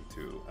wanting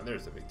to, and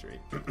there's the victory,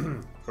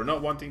 for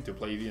not wanting to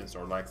play Eevee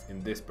Snorlax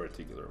in this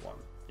particular one.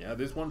 Yeah,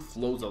 this one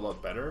flows a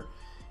lot better,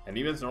 and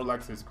even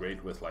Snorlax is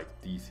great with like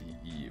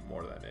DCE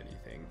more than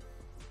anything.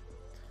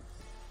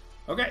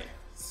 Okay,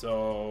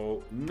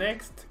 so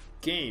next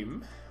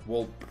game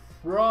will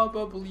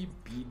probably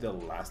be the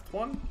last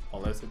one,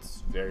 unless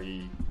it's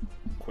very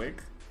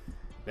quick.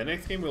 The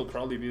next game will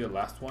probably be the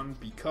last one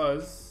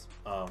because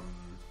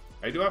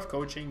I do have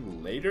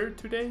coaching later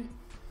today,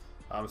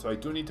 so I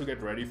do need to get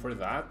ready for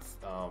that.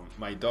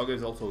 My dog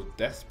is also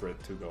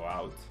desperate to go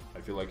out. I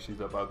feel like she's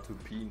about to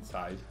pee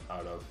inside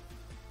out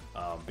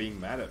of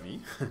being mad at me.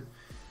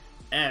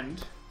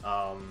 And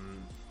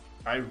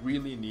I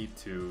really need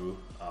to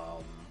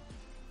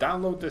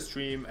download the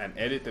stream and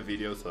edit the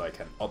videos so I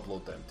can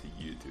upload them to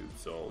YouTube.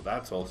 So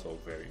that's also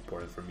very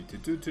important for me to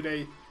do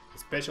today,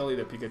 especially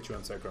the Pikachu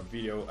and Zekrom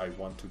video. I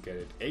want to get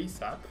it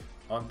ASAP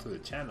onto the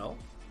channel.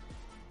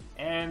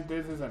 And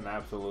this is an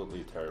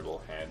absolutely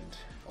terrible hand.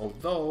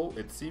 Although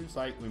it seems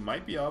like we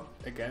might be up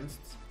against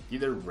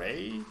either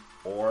Ray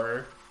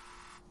or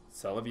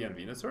Celebi and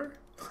Venusaur,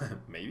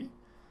 maybe.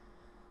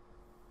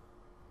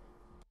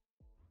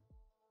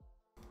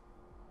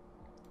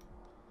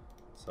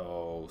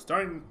 So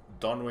starting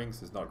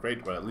Dawnwings is not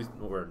great, but at least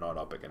we're not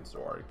up against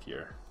Roark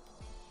here.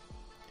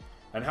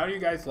 And how do you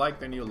guys like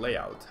the new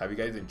layout? Have you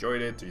guys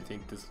enjoyed it? Do you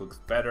think this looks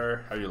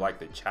better? How do you like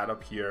the chat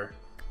up here?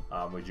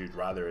 Would you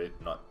rather it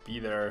not be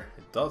there?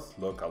 It does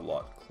look a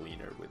lot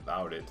cleaner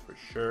without it, for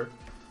sure.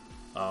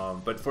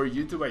 But for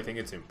YouTube, I think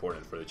it's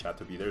important for the chat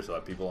to be there so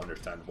that people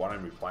understand what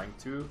I'm replying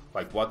to,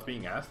 like what's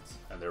being asked,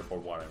 and therefore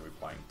what I'm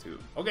replying to.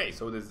 Okay,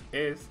 so this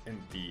is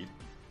indeed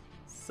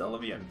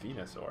Celebi and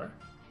Venusaur.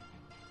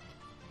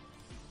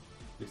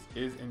 This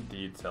is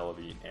indeed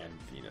Celebi and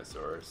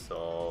Venusaur.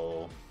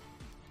 So,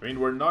 I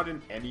mean, we're not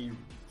in any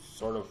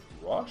sort of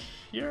rush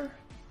here,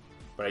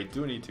 but I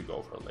do need to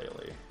go for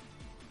Lele,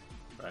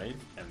 right?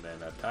 And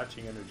then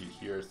attaching energy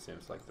here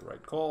seems like the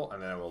right call,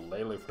 and then I will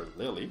Lele for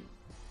Lily.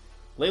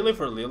 Lele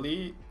for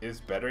Lily is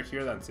better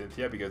here than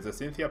Cynthia because the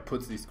Cynthia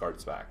puts these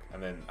cards back,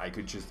 and then I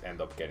could just end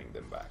up getting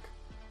them back.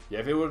 Yeah,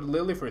 if it were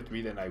Lily for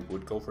 3, then I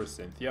would go for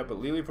Cynthia, but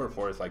Lily for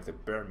 4 is like the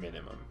bare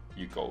minimum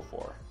you go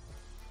for.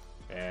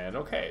 And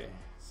okay,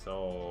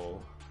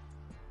 so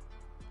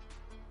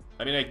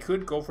I mean, I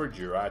could go for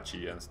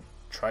Jirachi and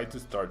try to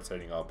start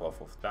setting up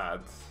off of that.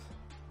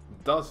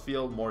 It does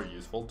feel more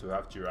useful to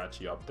have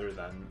Jirachi up there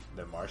than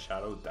the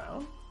Marshadow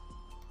down.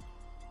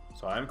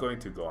 So I'm going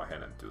to go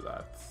ahead and do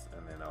that.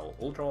 And then I'll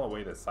Ultra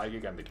away the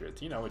Psychic and the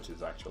Giratina, which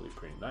is actually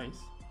pretty nice.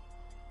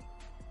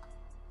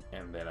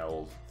 And then I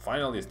will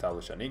finally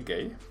establish an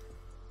Inkay.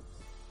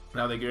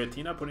 Now the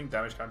Giratina putting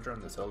damage counter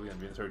on the Celebi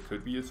and Venusaur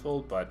could be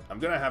useful, but I'm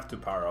going to have to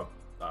power up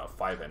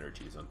 5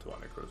 energies onto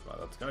Necrozma.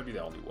 That's going to be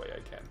the only way I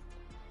can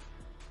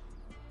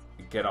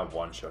get a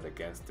one-shot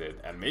against it,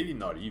 and maybe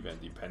not even,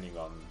 depending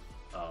on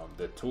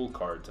the tool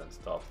cards and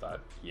stuff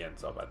that he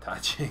ends up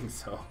attaching.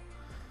 So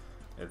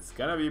it's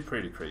gonna be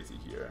pretty crazy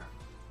here.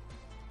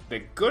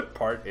 The good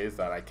part is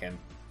that I can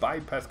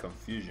bypass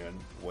confusion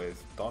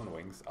with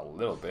Dawnwings a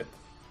little bit,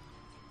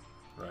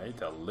 right?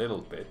 A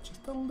little bit,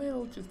 just a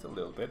little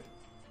bit.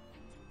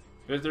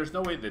 Because there's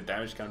no way the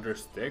damage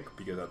counters stick,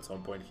 because at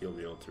some point he'll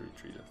be able to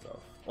retreat and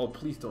stuff. Oh,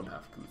 please don't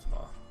have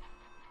Guzma.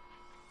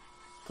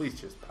 Please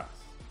just pass.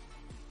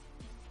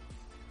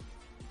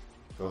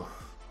 Oh,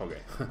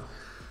 okay.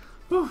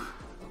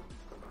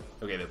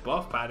 Okay, the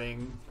buff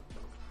padding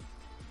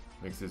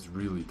makes this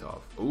really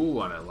tough. Ooh,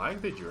 and I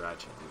like the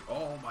Jirachi.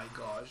 Oh my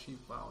gosh, he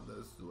found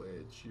a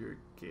switch. You're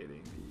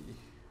kidding me.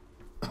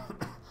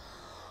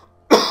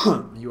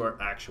 You are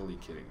actually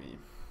kidding me.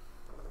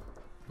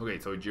 Okay,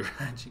 so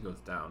Jirachi goes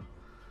down.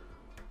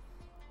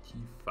 He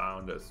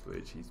found a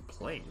switch. He's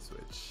playing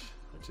switch,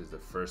 which is the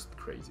first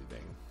crazy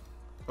thing.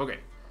 Okay,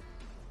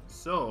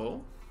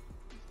 so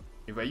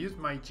if I use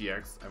my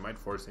GX, I might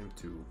force him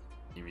to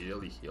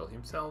immediately heal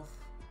himself.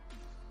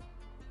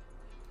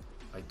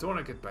 I don't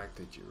want to get back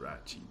to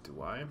Jirachi,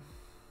 do I?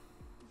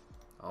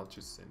 I'll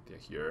choose Cynthia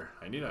here.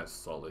 I need a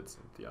solid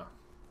Cynthia.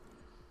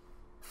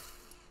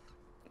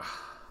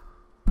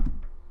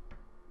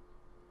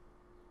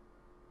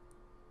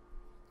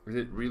 Is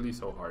it really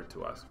so hard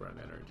to ask for an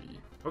energy?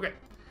 Okay.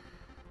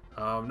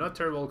 Not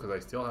terrible because I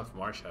still have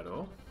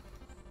Marshadow.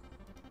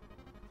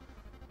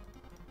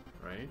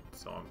 Right?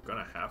 So I'm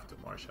gonna have to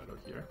Marshadow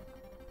here.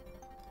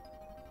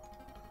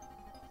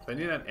 So I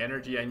need an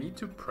energy. I need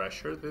to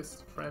pressure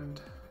this friend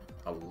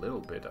a little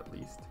bit at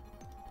least.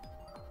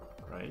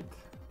 Right?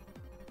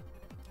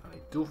 I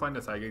do find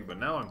a Psychic, but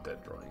now I'm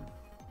dead drawing.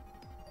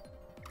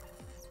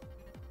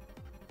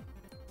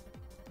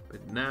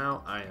 But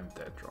now I am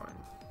dead drawing.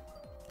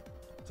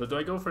 So do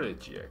I go for the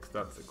GX?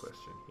 That's the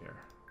question here.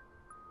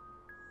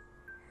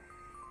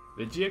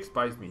 The GX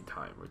buys me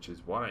time, which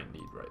is what I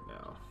need right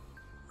now.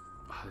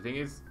 The thing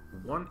is,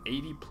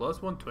 180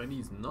 plus 120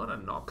 is not a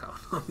knockout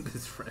on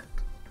this friend.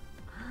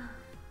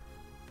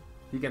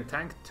 He can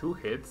tank 2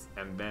 hits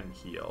and then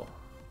heal.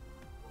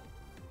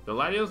 The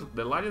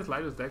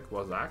Latios deck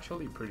was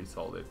actually pretty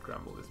solid.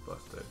 Gramble is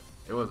busted.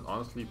 It was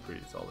honestly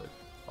pretty solid.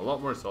 A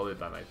lot more solid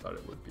than I thought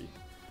it would be.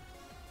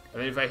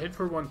 And then if I hit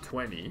for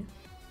 120,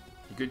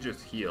 he could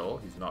just heal.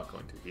 He's not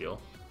going to heal.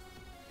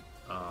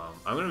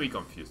 I'm going to be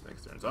confused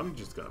next turn, so I'm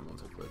just going to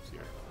Moons Eclipse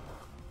here.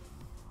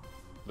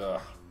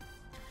 Ugh.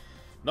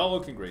 Not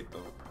looking great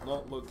though.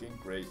 Not looking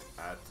great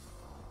at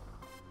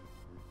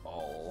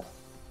all.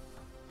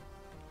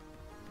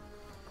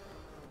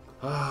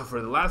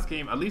 For the last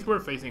game, at least we're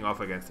facing off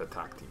against a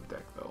tag team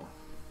deck though.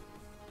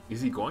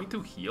 Is he going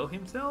to heal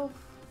himself?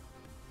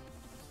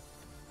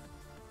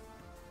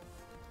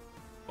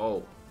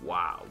 Oh,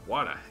 wow.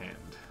 What a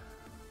hand.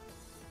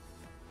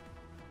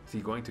 Is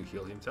he going to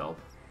heal himself?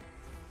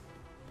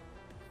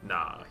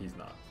 Nah, he's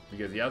not.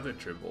 Because he has a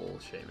triple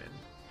Shaman.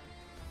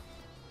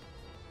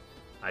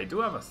 I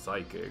do have a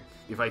Psychic.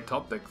 If I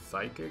top deck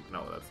Psychic...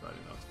 No, that's not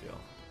enough still.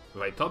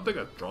 If I top deck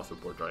a Draw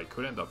Supporter, I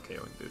could end up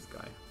KOing this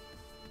guy.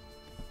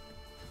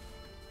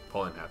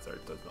 Pollen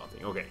Hazard does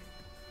nothing. Okay.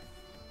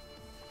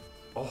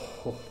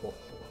 Oh.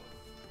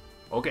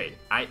 Okay,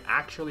 I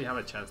actually have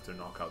a chance to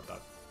knock out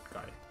that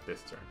guy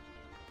this turn.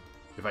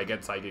 If I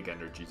get Psychic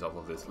energies off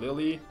of this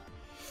Lily.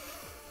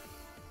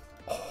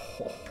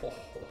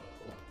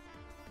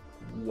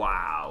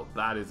 Wow,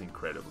 that is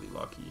incredibly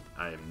lucky.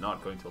 I am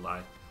not going to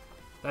lie.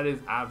 That is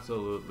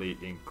absolutely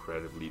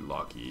incredibly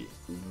lucky.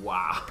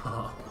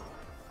 Wow.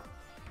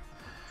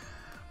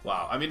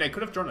 Wow, I mean, I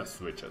could have drawn a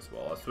switch as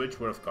well. A switch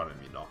would have gotten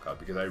me knockout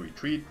because I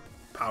retreat,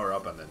 power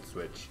up, and then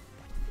switch.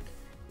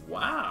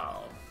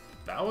 Wow,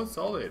 that was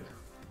solid.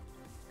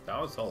 That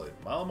was solid.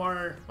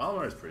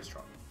 Malamar is pretty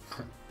strong.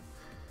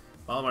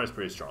 Malamar is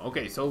pretty strong.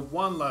 Okay, so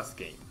one last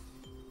game,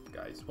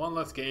 guys. One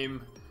last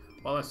game.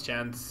 One last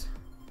chance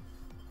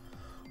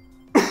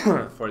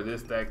for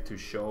this deck to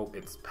show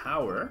its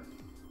power.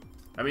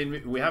 I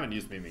mean, we haven't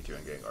used Mimikyu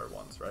and Gengar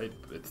once, right?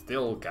 It's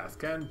still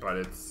Gaskan,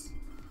 but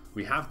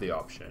we have the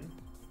option.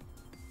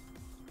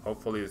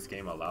 Hopefully this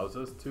game allows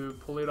us to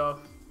pull it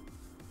off.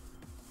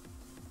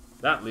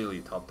 That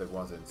Lily top deck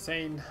was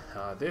insane.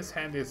 This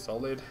hand is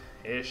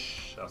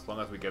solid-ish. As long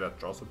as we get a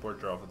draw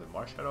supporter off of the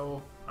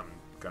Marshadow, I'm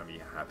gonna be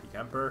a happy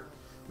camper.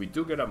 We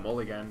do get a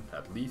mulligan,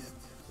 at least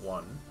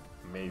one,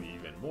 maybe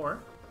even more.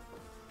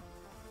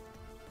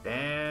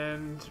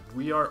 And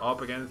we are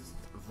up against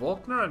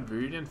Volkner and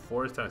Viridian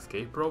Forest and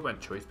Escape Rope and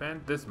Choice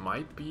Band. This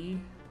might be...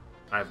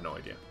 I have no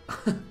idea.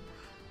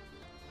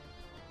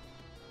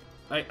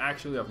 I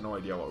actually have no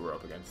idea what we're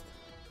up against.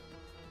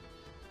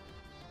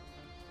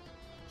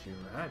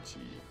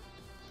 Jirachi.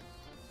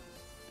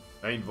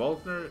 I mean,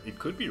 Volkner, it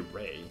could be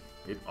Ray.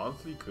 It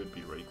honestly could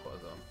be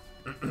Rayquaza.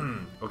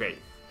 Okay.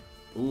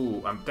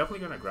 Ooh, I'm definitely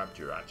gonna grab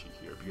Jirachi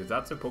here because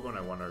that's a Pokemon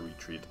I want to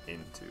retreat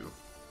into.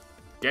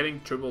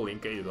 Getting triple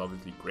Link is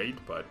obviously great,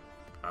 but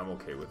I'm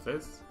okay with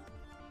this.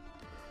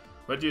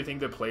 What do you think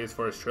the play is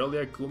for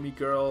Australia? Gumi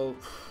Girl?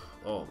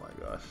 Oh my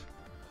gosh.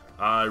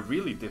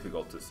 Really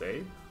difficult to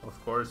say. Of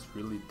course,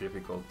 really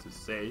difficult to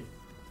say.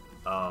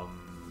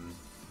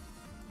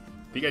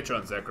 Pikachu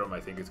and Zekrom, I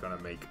think, is going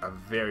to make a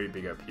very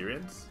big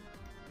appearance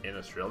in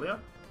Australia.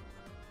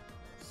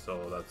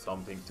 So that's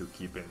something to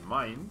keep in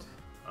mind.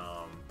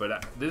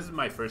 But this is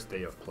my first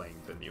day of playing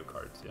the new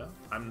cards, yeah?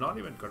 I'm not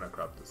even going to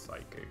grab the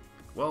Psychic.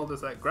 Well,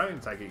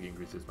 grabbing Psychic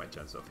increases my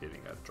chance of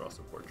hitting a draw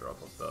supporter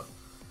off of the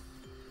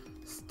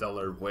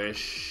Stellar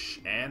Wish,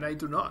 and I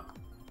do not.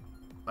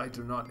 I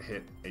do not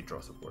hit a draw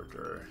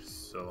supporter,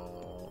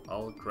 so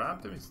I'll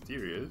grab the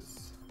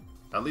Mysterious.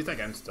 At least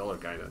against Stellar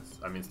Guidance.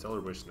 I mean Stellar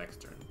Wish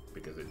next turn,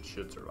 because it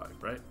should survive,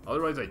 right?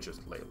 Otherwise I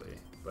just Lele,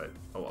 but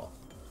oh well.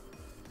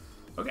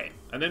 Okay,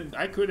 and then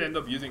I could end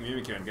up using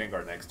Mimikyu and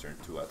Gengar next turn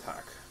to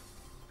attack.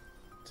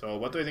 So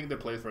what do I think the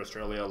play for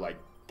Australia? Like,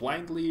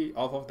 blindly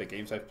off of the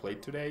games I've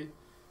played today,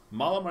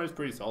 Malamar is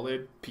pretty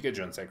solid.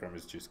 Pikachu and Zekrom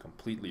is just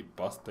completely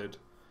busted.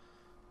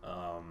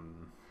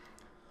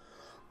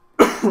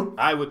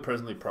 I would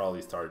personally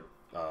probably start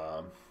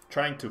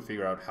trying to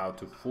figure out how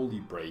to fully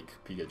break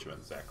Pikachu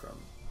and Zekrom.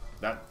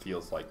 That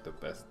feels like the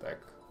best deck,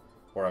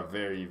 or a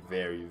very,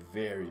 very,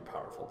 very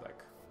powerful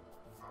deck.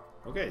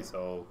 Okay,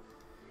 so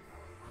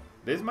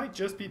this might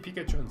just be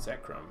Pikachu and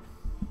Zekrom.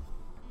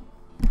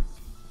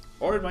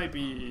 Or it might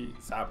be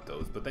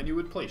Zapdos, but then you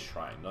would play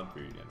Shrine, not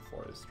Viridian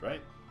Forest,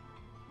 right?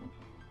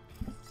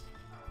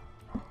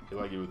 I feel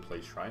like you would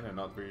play Shrine and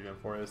not Viridian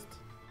Forest.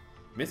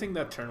 Missing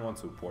that turn 1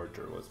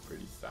 supporter was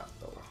pretty sad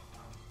though.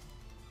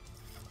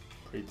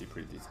 Pretty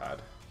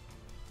sad.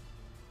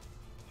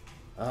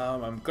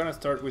 I'm gonna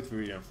start with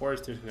Viridian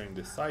Forest, discarding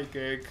the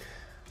Psychic.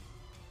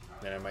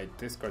 Then I might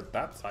discard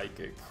that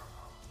Psychic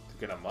to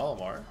get a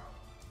Malamar.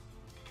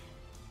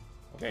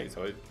 Okay,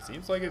 so it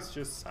seems like it's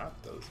just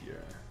Zapdos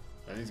here.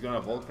 And he's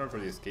gonna Volkner for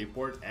the Escape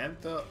Board and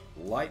the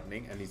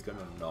Lightning, and he's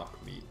gonna knock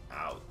me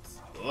out.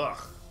 Ugh.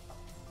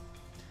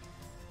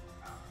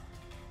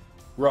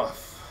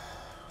 Rough.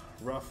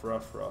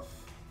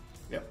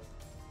 Yep.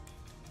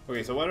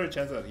 Okay, so what are the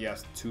chances that he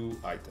has 3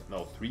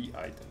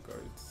 item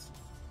cards?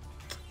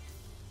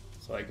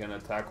 So I can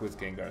attack with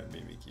Gengar and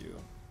Mimikyu.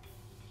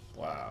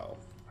 Wow.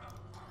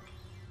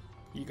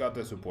 He got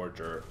the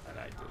supporter and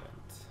I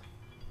didn't.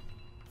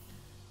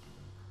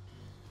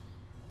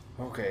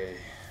 Okay.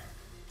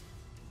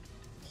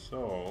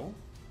 So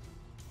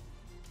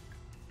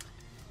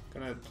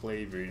gonna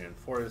play Viridian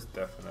Forest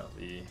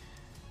definitely,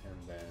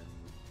 and then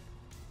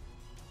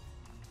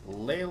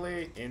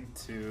Lele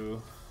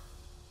into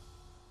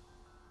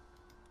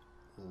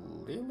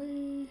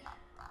Lily.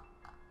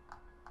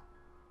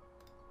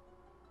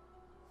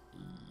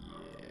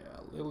 Yeah,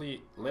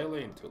 Lele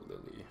into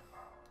Lily.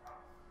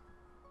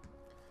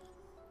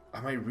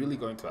 Am I really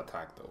going to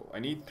attack though? I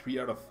need 3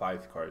 out of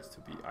 5 cards to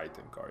be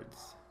item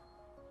cards.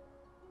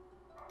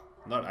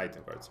 Not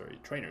item cards, sorry,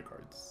 trainer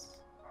cards.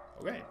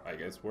 Okay, I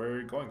guess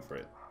we're going for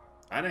it.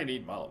 And I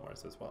need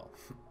Malamars as well.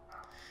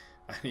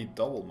 I need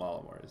double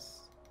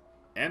Malamars.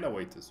 And a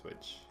way to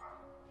switch.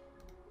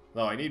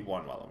 No, I need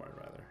 1 Malamar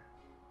rather.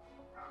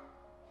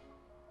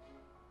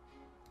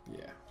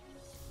 Yeah.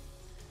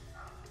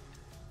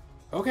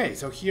 Okay,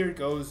 so here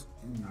goes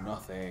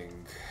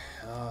nothing.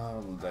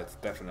 That's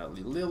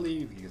definitely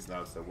Lily, because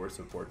now it's the worst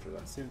supporter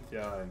than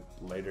Cynthia, and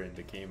later in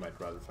the game I'd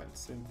rather find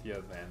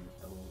Cynthia than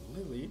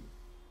Lily.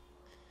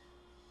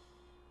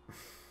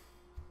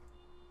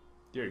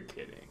 You're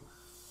kidding.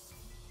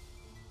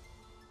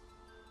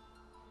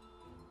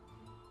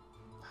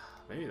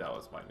 Maybe that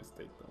was my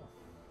mistake though.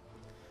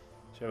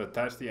 Should I have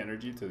attached the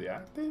energy to the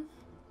active?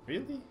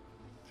 Really?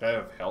 Should I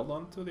have held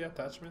on to the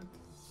attachment?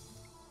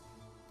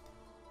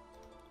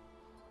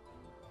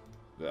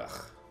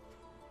 Ugh.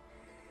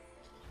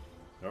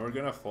 Now we're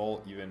gonna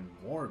fall even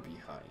more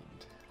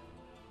behind.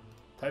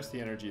 Attach the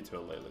energy to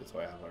a Lele so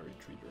I have a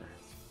retreater.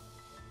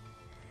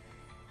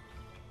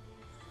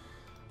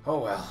 Oh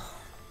well.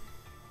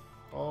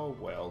 Oh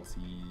well,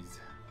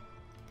 sees.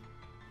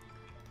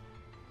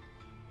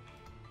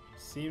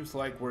 Seems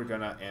like we're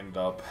gonna end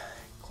up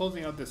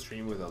closing out the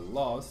stream with a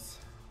loss.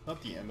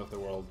 Not the end of the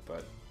world,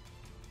 but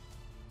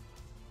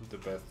not the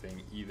best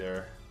thing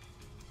either.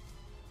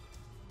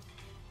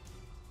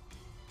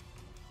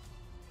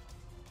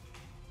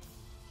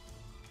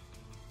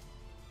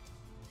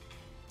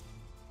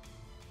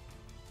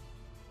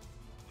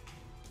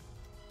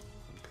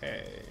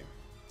 Okay.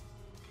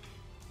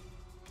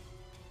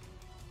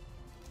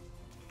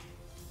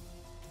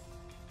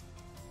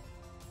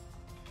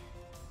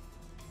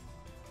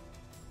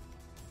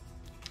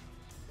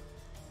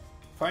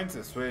 Finds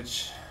a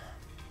switch.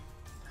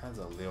 Has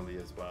a Lily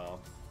as well.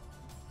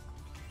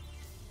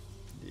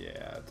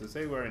 Yeah, to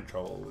say we're in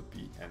trouble would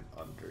be an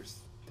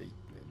understatement.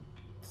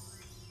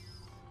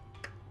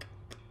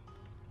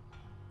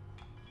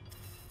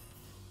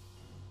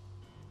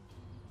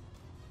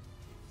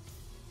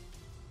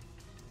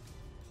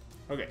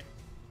 Okay.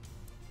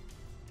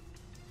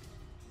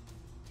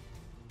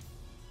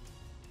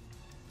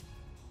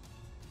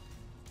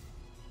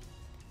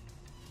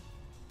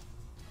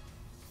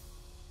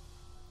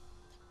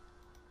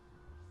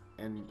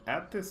 And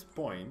at this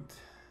point,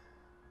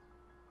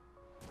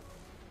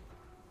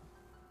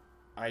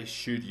 I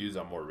should use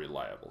a more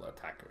reliable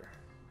attacker,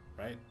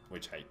 right?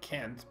 Which I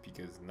can't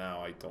because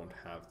now I don't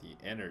have the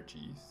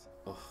energies.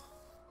 Ugh.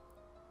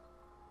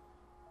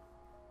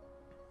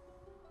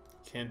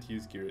 Can't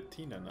use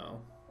Giratina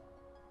now.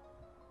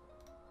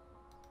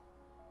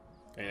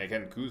 I mean, I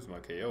can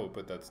Kuzma KO,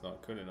 but that's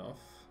not good enough.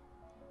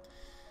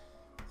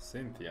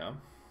 Cynthia.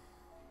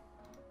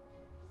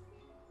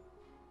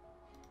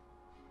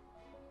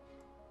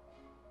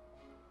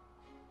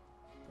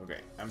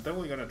 Okay, I'm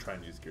definitely gonna try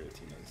and use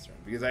Giratina this turn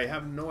because I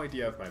have no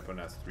idea if my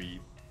opponent has 3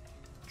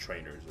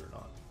 trainers or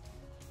not.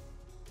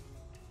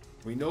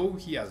 We know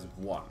he has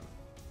 1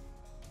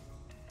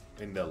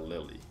 in the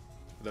Lily.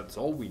 That's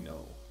all we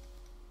know.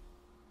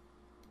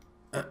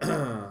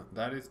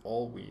 That is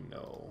all we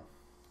know.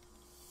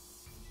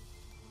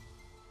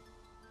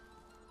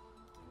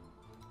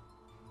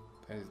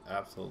 That is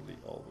absolutely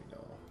all we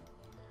know.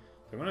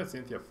 So I'm gonna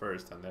Cynthia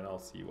first and then I'll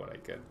see what I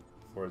get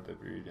for the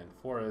Viridian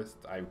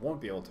Forest. I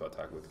won't be able to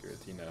attack with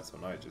Giratina, so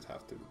now I just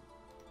have to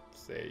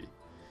say...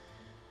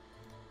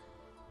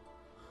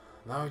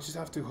 Now I just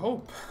have to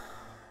hope.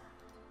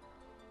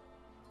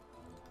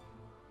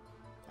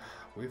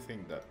 We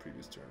think that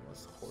previous turn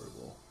was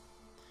horrible.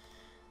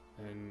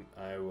 And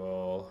I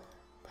will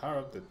power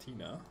up the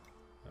Tina.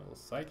 I will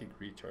Psychic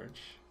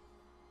Recharge.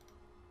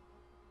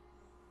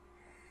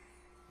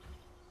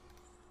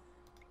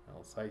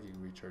 I'll Psychic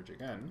Recharge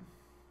again.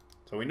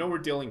 So we know we're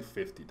dealing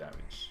 50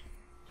 damage.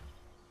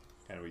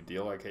 Can we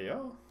deal a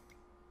KO?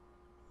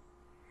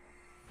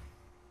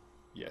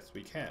 Yes,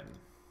 we can.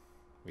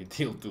 We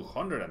deal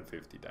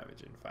 250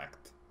 damage, in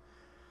fact.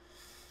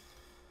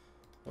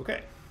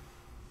 Okay.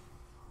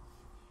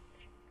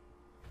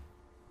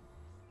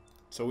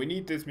 So we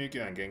need this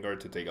Mimikyu and Gengar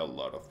to take a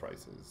lot of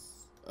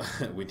prices.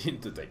 We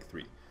need to take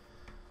 3.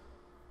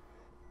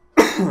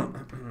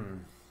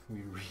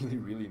 We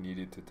really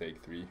needed to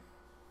take 3.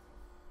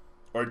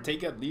 Or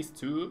take at least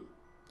 2.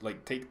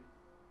 Like, take...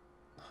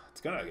 It's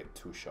gonna get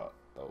 2-shot,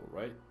 though,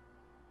 right?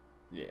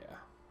 Yeah,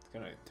 it's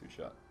gonna get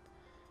 2-shot.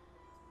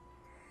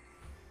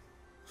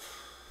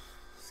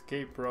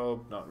 Escape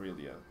Rope, not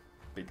really a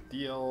big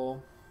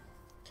deal.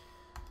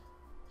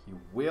 He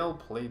will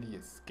play the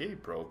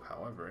Escape Rope,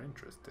 however,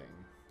 interesting.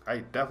 I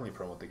definitely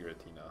promote the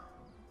Giratina.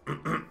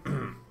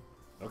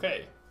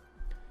 Okay.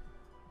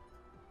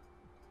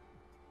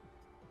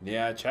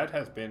 Yeah, chat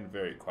has been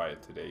very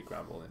quiet today,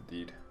 Gramble,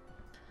 indeed.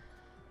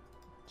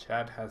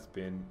 Chat has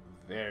been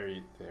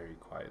very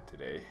quiet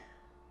today.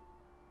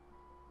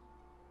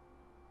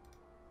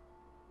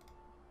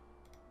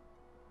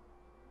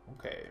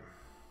 Okay.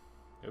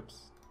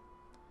 Oops.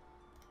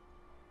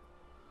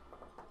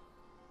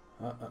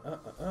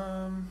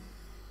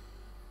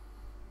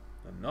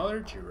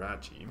 Another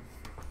Jirachi.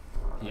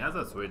 He has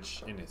a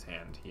switch in his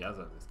hand. He has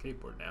a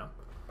skateboard now,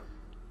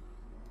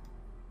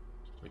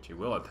 which he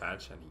will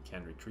attach and he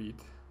can retreat.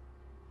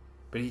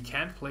 But he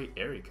can't play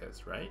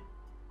Erika's, right?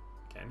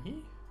 Can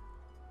he?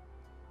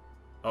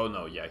 Oh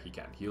no, yeah, he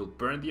can. He'll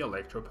burn the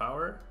Electro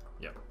Power.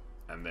 Yep.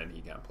 And then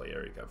he can play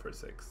Erika for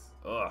 6.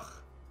 Ugh.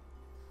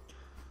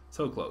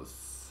 So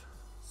close.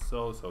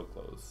 So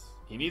close.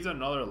 He needs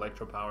another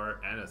Electro Power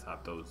and a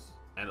Zapdos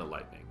and a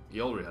Lightning. He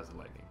already has a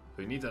Lightning.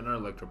 So he needs another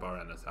Electro Power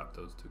and a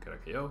Zapdos to get a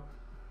KO.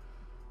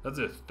 That's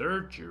a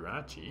 3rd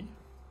Jirachi.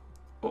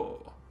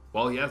 Oh.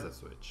 Well, he has a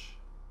switch.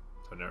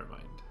 So never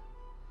mind.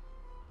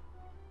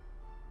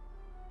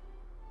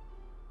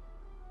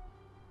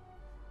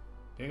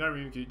 Gengar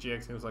Mimikyu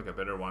GX seems like a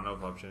better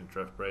one-off option.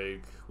 Draft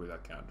Break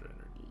without counter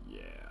energy.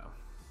 Yeah.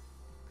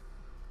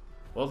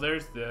 Well,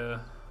 there's the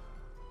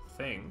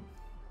thing.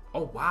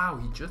 Oh wow,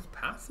 he just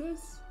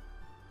passes?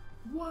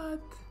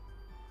 What?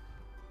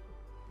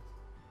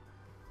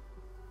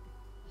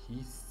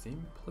 He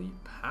simply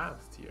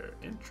passed here.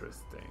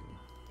 Interesting.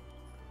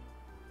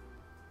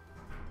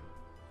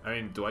 I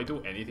mean, do I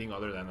do anything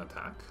other than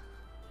attack?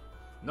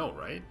 No,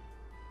 right?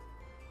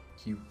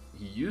 He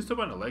used up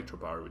an Electro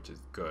Power, which is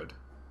good.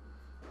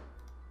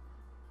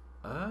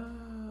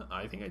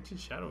 I think I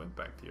just Shadow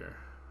Impact here.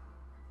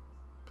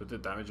 Put the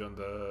damage on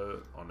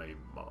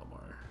a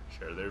Malamar.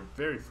 Sure, they're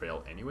very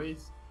frail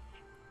anyways.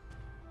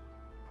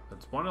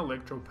 That's one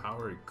Electro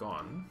Power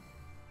gone.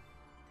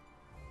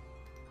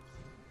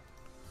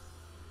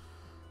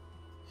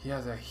 He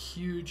has a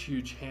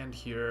huge hand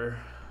here.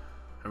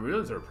 I'm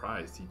really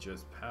surprised he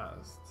just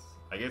passed.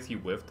 I guess he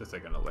whiffed the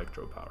second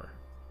Electro Power.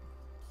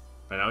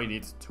 But now he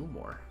needs 2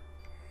 more.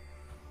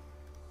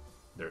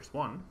 There's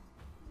one.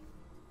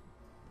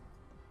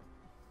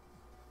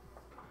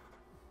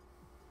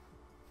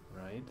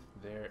 Right,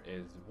 there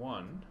is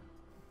one.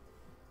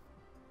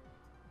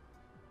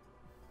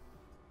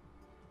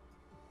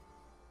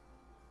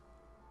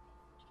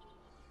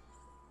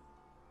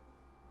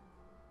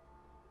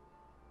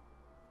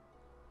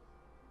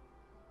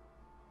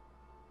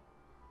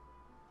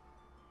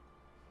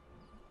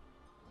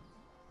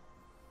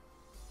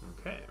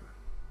 Okay.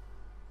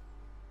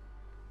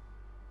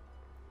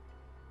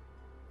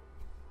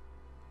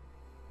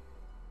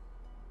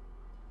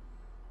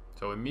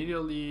 So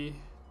immediately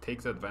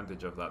takes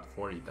advantage of that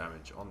 40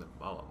 damage on the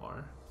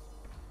Malamar.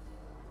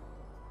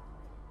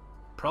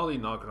 Probably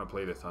not gonna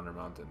play the Thunder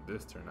Mountain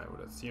this turn, I would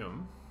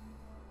assume.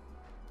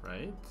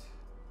 Right?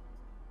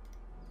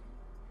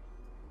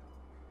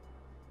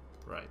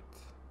 Right.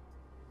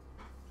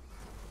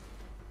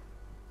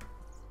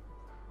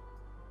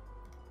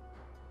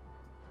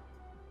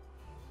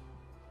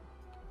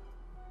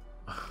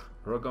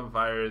 Rock on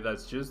Fire,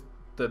 that's just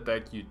the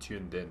deck you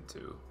tuned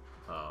into.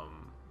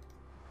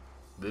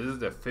 This is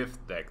the 5th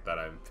deck that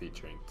I'm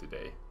featuring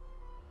today.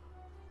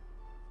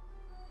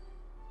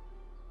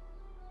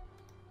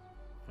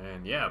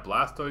 And yeah,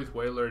 Blastoise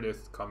Wailord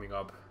is coming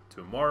up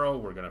tomorrow.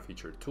 We're gonna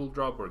feature Tool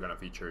Drop, we're gonna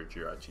feature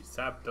Jirachi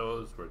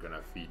Zapdos, we're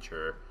gonna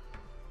feature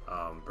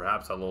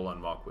perhaps a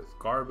Alolan Mach with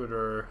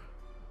Garbodor,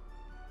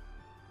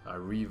 a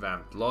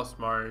revamped Lost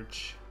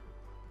March,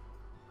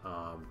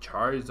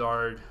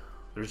 Charizard.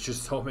 There's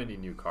just so many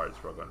new cards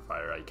for Rock on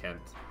Fire. I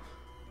can't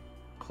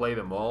play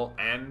them all,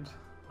 and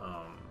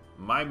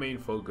my main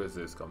focus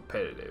is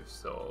competitive,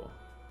 so...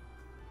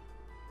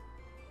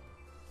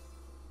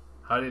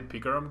 How did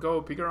Pikarom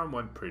go? Pikarom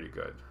went pretty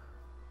good.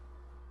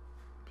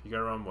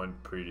 Pikarom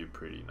went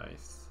pretty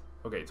nice.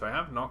 Okay, so I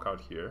have Knockout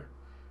here.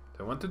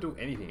 Do I want to do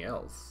anything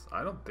else?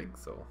 I don't think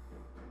so.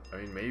 I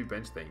mean, maybe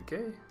bench the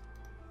Inkay?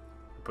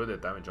 Put the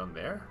damage on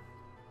there?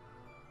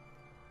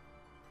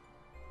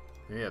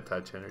 Maybe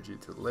attach energy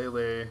to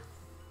Lele. And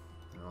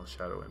I'll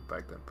Shadow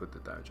Impact and put the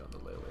damage on the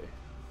Lele.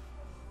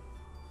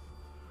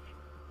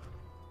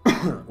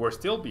 We're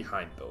still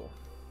behind though.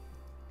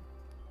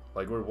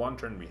 Like, we're 1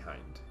 turn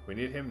behind. We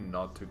need him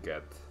not to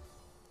get...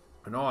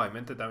 No, I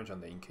meant the damage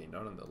on the Inkay,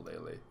 not on the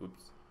Lele.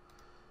 Oops.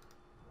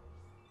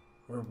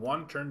 We're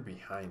 1 turn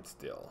behind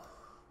still.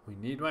 We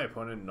need my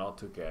opponent not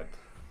to get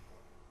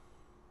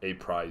a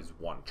prize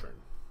 1 turn.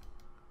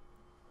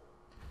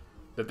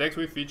 The decks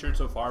we featured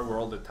so far were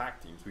all the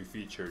tag teams. We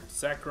featured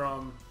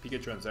Zekrom,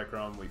 Pikachu and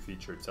Zekrom. We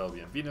featured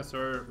Celebi and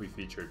Venusaur. We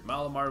featured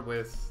Malamar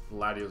with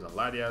Latios and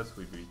Latias.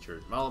 We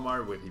featured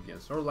Malamar with Eevee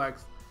and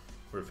Snorlax.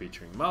 We're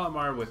featuring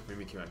Malamar with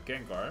Mimikyu and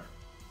Gengar.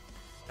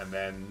 And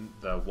then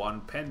the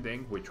one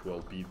pending, which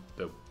will be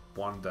the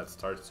one that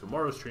starts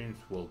tomorrow's streams,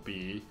 will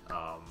be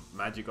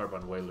Magikarp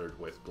and Wailord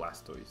with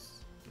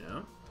Blastoise.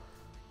 Yeah,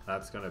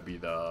 that's gonna be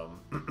the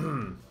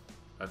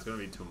that's gonna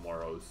be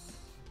tomorrow's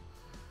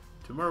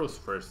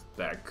first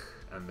deck,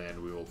 and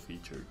then we will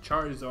feature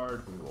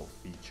Charizard, we will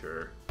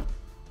feature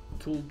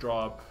Tool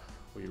Drop,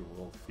 we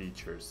will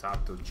feature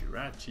Sato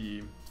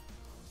Jirachi.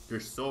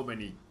 There's so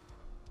many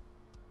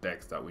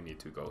decks that we need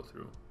to go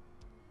through.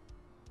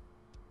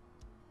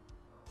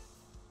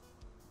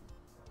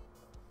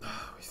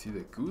 We see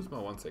the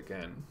Guzma once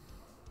again.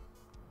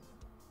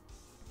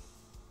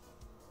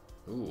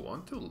 Ooh,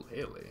 onto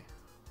Lele.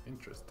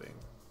 Interesting.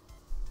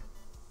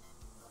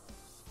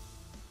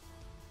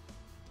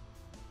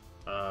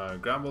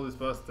 Gramble is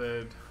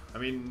busted. I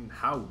mean,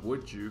 how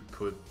would you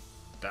put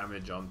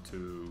damage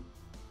onto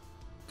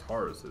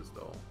Tauruses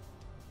though?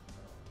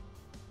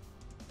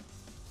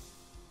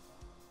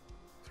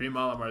 3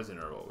 Malamars in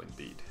a row,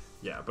 indeed.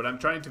 Yeah, but I'm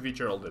trying to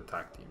feature all the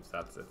tag teams.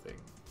 That's the thing.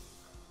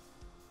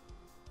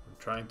 I'm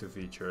trying to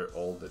feature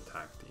all the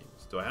tag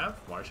teams. Do I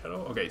have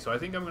Marshadow? Okay, so I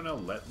think I'm gonna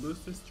let loose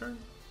this turn.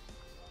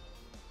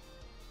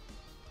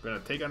 I'm gonna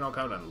take a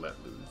knockout and let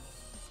loose.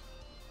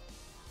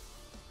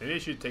 Maybe I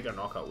should take a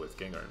knockout with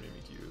Gengar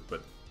Mimikyu,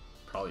 but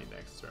probably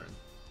next turn.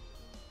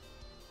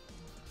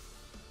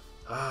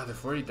 Ah, the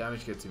 40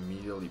 damage gets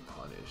immediately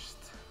punished.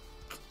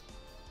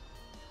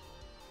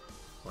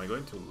 Am I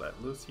going to let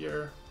loose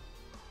here?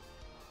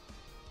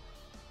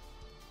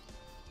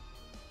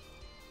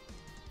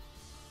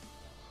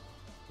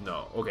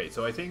 No. Okay,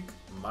 so I think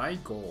my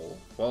goal...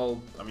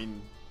 Well, I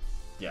mean,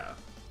 yeah.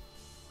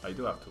 I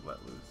do have to let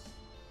loose.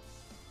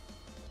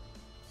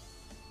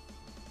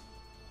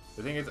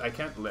 The thing is, I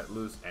can't let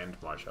loose and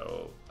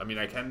Marshadow. I mean,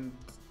 I can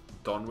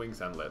Dawn Wings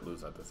and let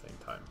loose at the same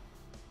time.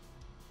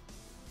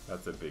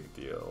 That's a big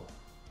deal.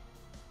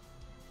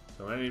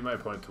 So I'm gonna need my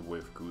opponent to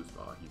whiff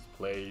Guzma. He's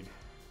played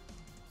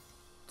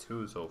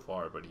 2 so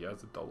far, but he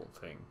has a double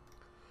thing.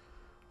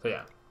 So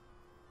yeah.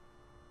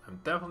 I'm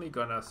definitely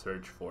gonna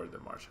search for the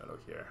Marshadow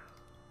here.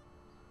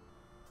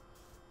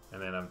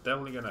 And then I'm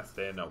definitely gonna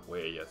stay in a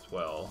way as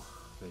well.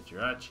 The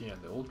Jirachi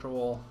and the Ultra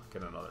Wall.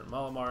 Get another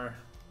Malamar.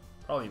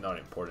 Probably not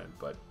important,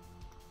 but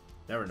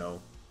never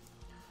know.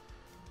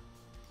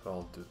 So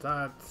I'll do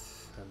that.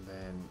 And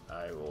then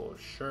I will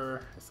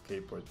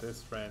skateboard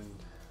this friend.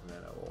 And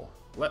then I will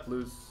let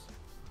loose.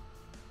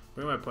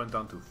 Bring my opponent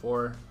down to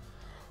 4.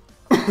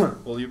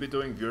 Will you be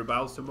doing viewer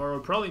battles tomorrow?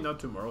 Probably not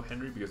tomorrow,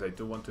 Henry, because I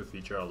do want to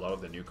feature a lot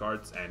of the new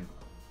cards, and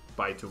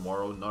by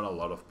tomorrow not a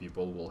lot of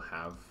people will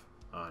have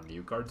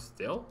new cards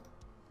still.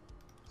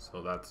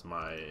 So that's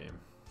my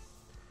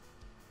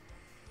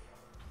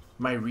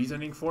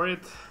reasoning for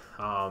it.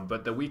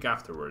 But the week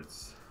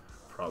afterwards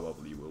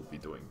probably will be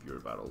doing viewer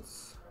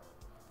battles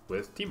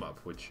with team up,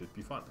 which should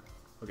be fun.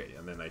 Okay,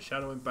 and then I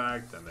Shadow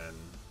Impact, and then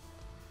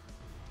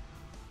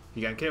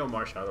he can KO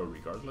Marshadow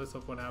regardless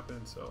of what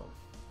happens, so...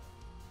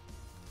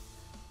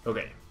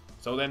 Okay,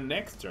 so then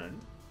next turn,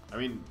 I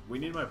mean, we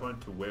need my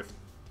opponent to whiff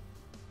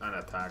an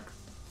attack.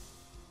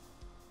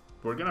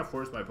 We're gonna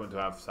force my opponent to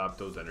have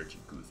Zapdos Energy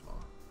Guzma.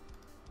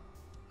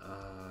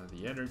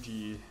 The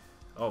energy,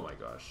 oh my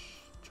gosh,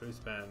 Choice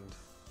Band.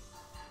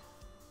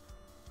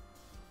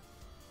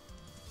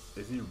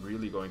 Is he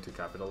really going to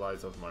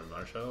capitalize off my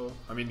Marshadow?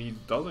 I mean, he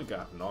doesn't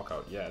get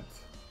knockout yet.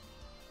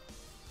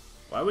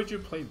 Why would you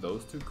play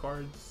those 2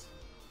 cards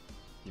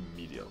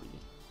immediately,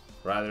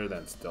 rather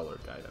than Stellar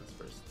Guidance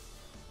first?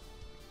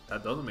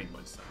 That doesn't make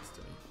much sense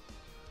to me.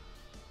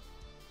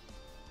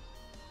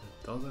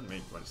 It doesn't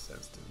make much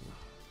sense to me.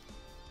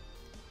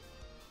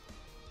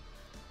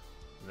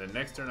 And then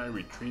next turn I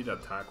retreat,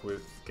 attack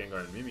with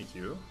Gengar and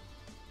Mimikyu.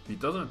 If he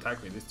doesn't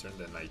attack me this turn,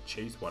 then I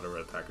chase whatever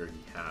attacker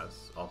he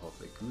has off of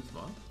the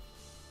Guzma.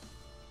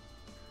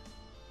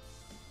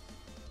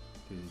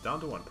 He's down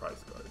to 1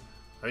 prize card.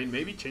 I mean,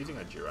 maybe chasing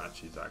a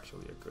Jirachi is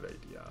actually a good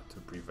idea to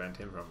prevent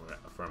him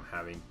from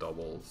having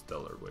double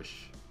Stellar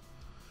Wish.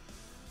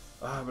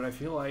 But I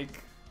feel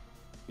like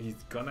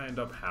he's gonna end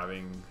up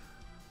having...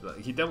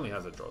 He definitely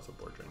has a draw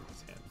supporter in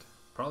his hand.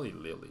 Probably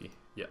Lily.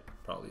 Yeah,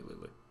 probably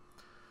Lily.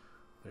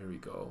 There we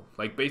go.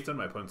 Like, based on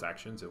my opponent's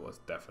actions, it was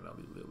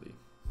definitely Lily.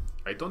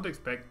 I don't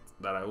expect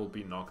that I will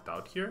be knocked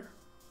out here.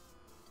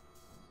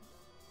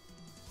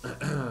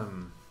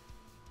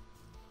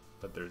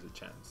 But there's a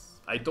chance.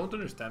 I don't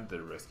understand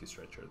the Rescue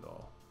Stretcher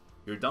though.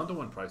 You're down to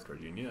 1 prize card.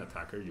 You need an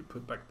attacker. You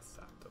put back the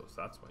Zapdos.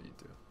 That's what you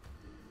do.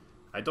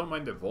 I don't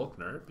mind the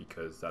Volkner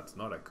because that's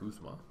not a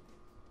Kuzma.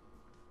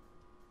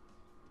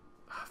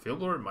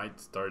 Fieldlore might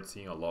start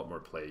seeing a lot more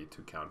play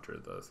to counter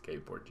the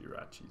Skateboard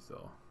Jirachi,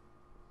 so...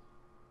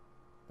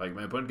 Like,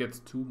 my opponent gets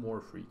 2 more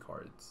free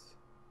cards.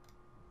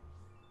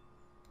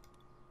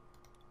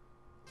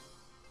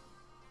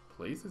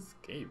 Plays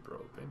Escape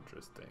Rope,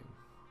 interesting.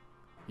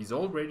 He's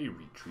already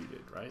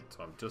retreated, right?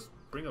 So I'm just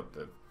bring up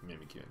the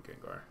Mimikyu and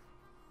Gengar.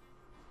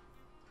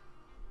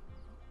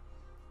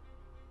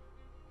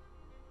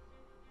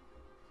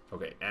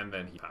 Okay, and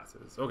then he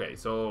passes. Okay,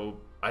 so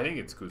I think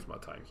it's Kuzma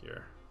time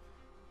here.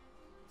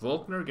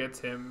 Volkner gets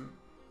him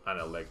an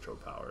Electro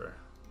Power.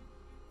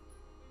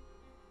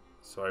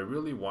 So I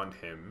really want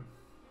him.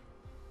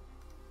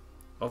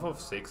 Off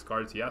of 6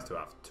 cards, he has to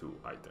have 2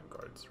 item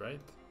cards,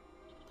 right?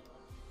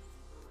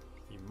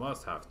 He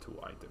must have 2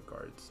 item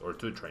cards. Or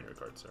 2 trainer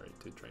cards, sorry.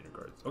 2 trainer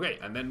cards. Okay,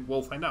 and then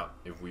we'll find out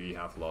if we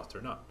have lost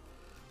or not.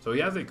 So he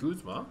has a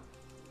Kuzma.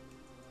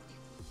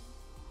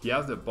 He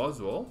has the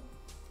Buzzwole.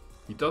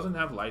 He doesn't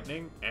have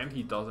Lightning, and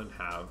he doesn't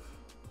have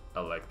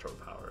Electro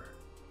Power.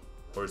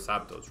 Or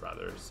Zapdos,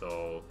 rather.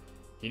 So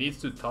he needs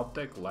to top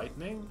deck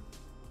Lightning,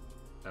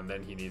 and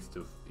then he needs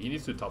to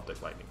top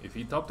deck Lightning. If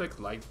he top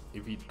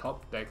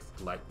decks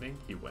Lightning,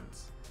 he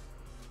wins.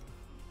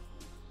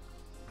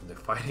 The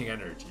Fighting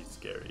Energy is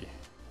scary.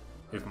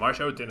 If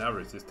Marshadow didn't have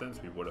resistance,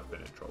 we would have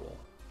been in trouble.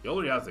 He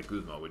already has the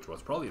Guzma, which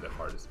was probably the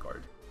hardest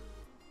card.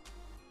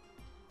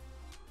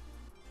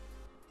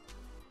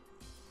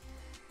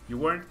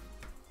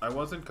 I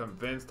wasn't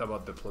convinced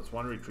about the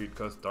 +1 retreat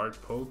because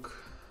Dark Poke.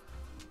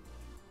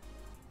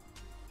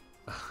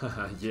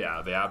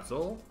 Yeah, the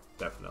Absol,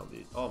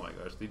 definitely. Oh my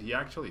gosh, did he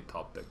actually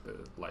top deck the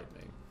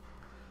Lightning?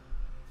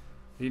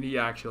 Did he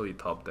actually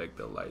top deck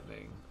the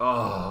Lightning?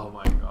 Oh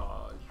my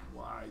gosh,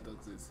 why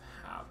does this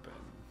happen?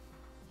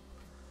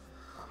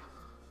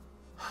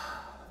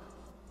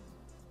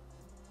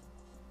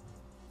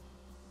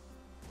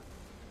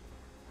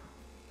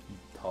 He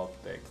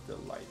top decked the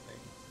Lightning.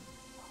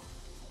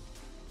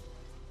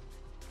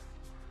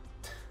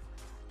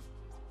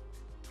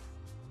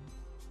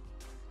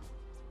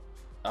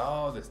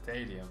 Oh, the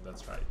stadium.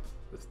 That's right.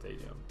 The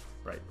stadium.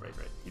 Right.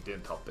 He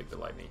didn't top deck the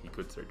lightning. He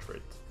could search for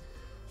it.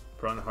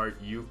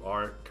 Pronhart, you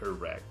are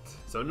correct.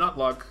 So not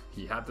luck.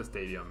 He had the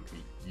stadium.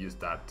 He used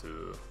that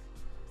to...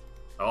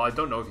 Oh, I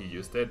don't know if he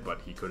used it,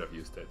 but he could have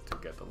used it to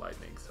get the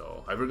lightning.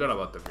 So I forgot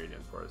about the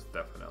Viridian Forest.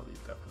 Definitely.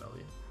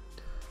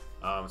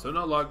 So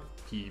not luck.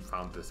 He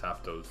found this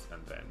Zapdos,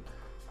 and then...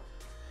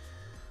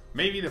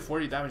 Maybe the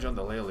 40 damage on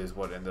the Lail is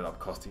what ended up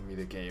costing me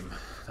the game.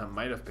 That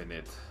might have been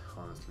it,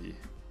 honestly.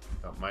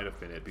 That might have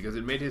been it, because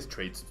it made his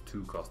trades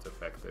too cost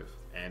effective,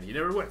 and he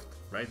never whiffed,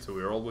 right? So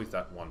we were always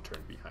that one turn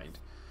behind.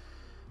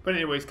 But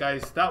anyways,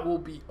 guys, that will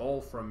be all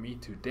from me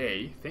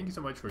today. Thank you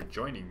so much for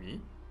joining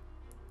me.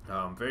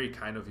 Very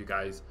kind of you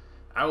guys.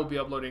 I will be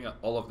uploading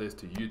all of this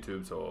to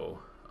YouTube, so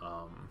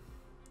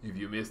if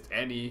you missed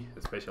any,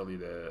 especially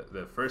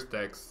the first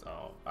decks,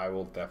 I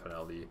will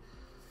definitely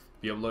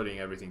be uploading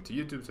everything to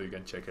YouTube, so you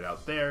can check it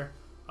out there.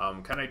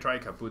 Can I try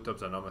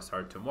Kabutops and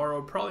Omastar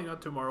tomorrow? Probably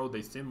not tomorrow.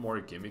 They seem more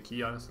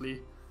gimmicky,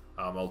 honestly.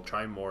 I'll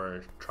try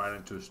more tried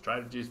and true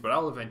strategies, but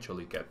I'll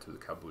eventually get to the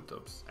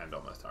Kabutops and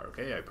Omastar,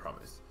 okay? I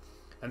promise.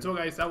 And so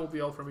guys, that will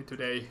be all from me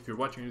today. If you're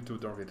watching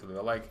YouTube, don't forget to leave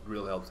a like. It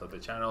really helps out the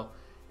channel.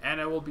 And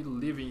I will be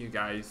leaving you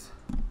guys,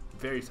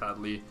 very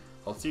sadly.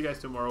 I'll see you guys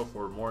tomorrow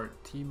for more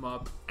team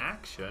up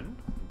action.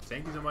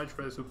 Thank you so much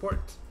for the support.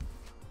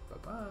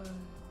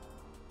 Bye-bye.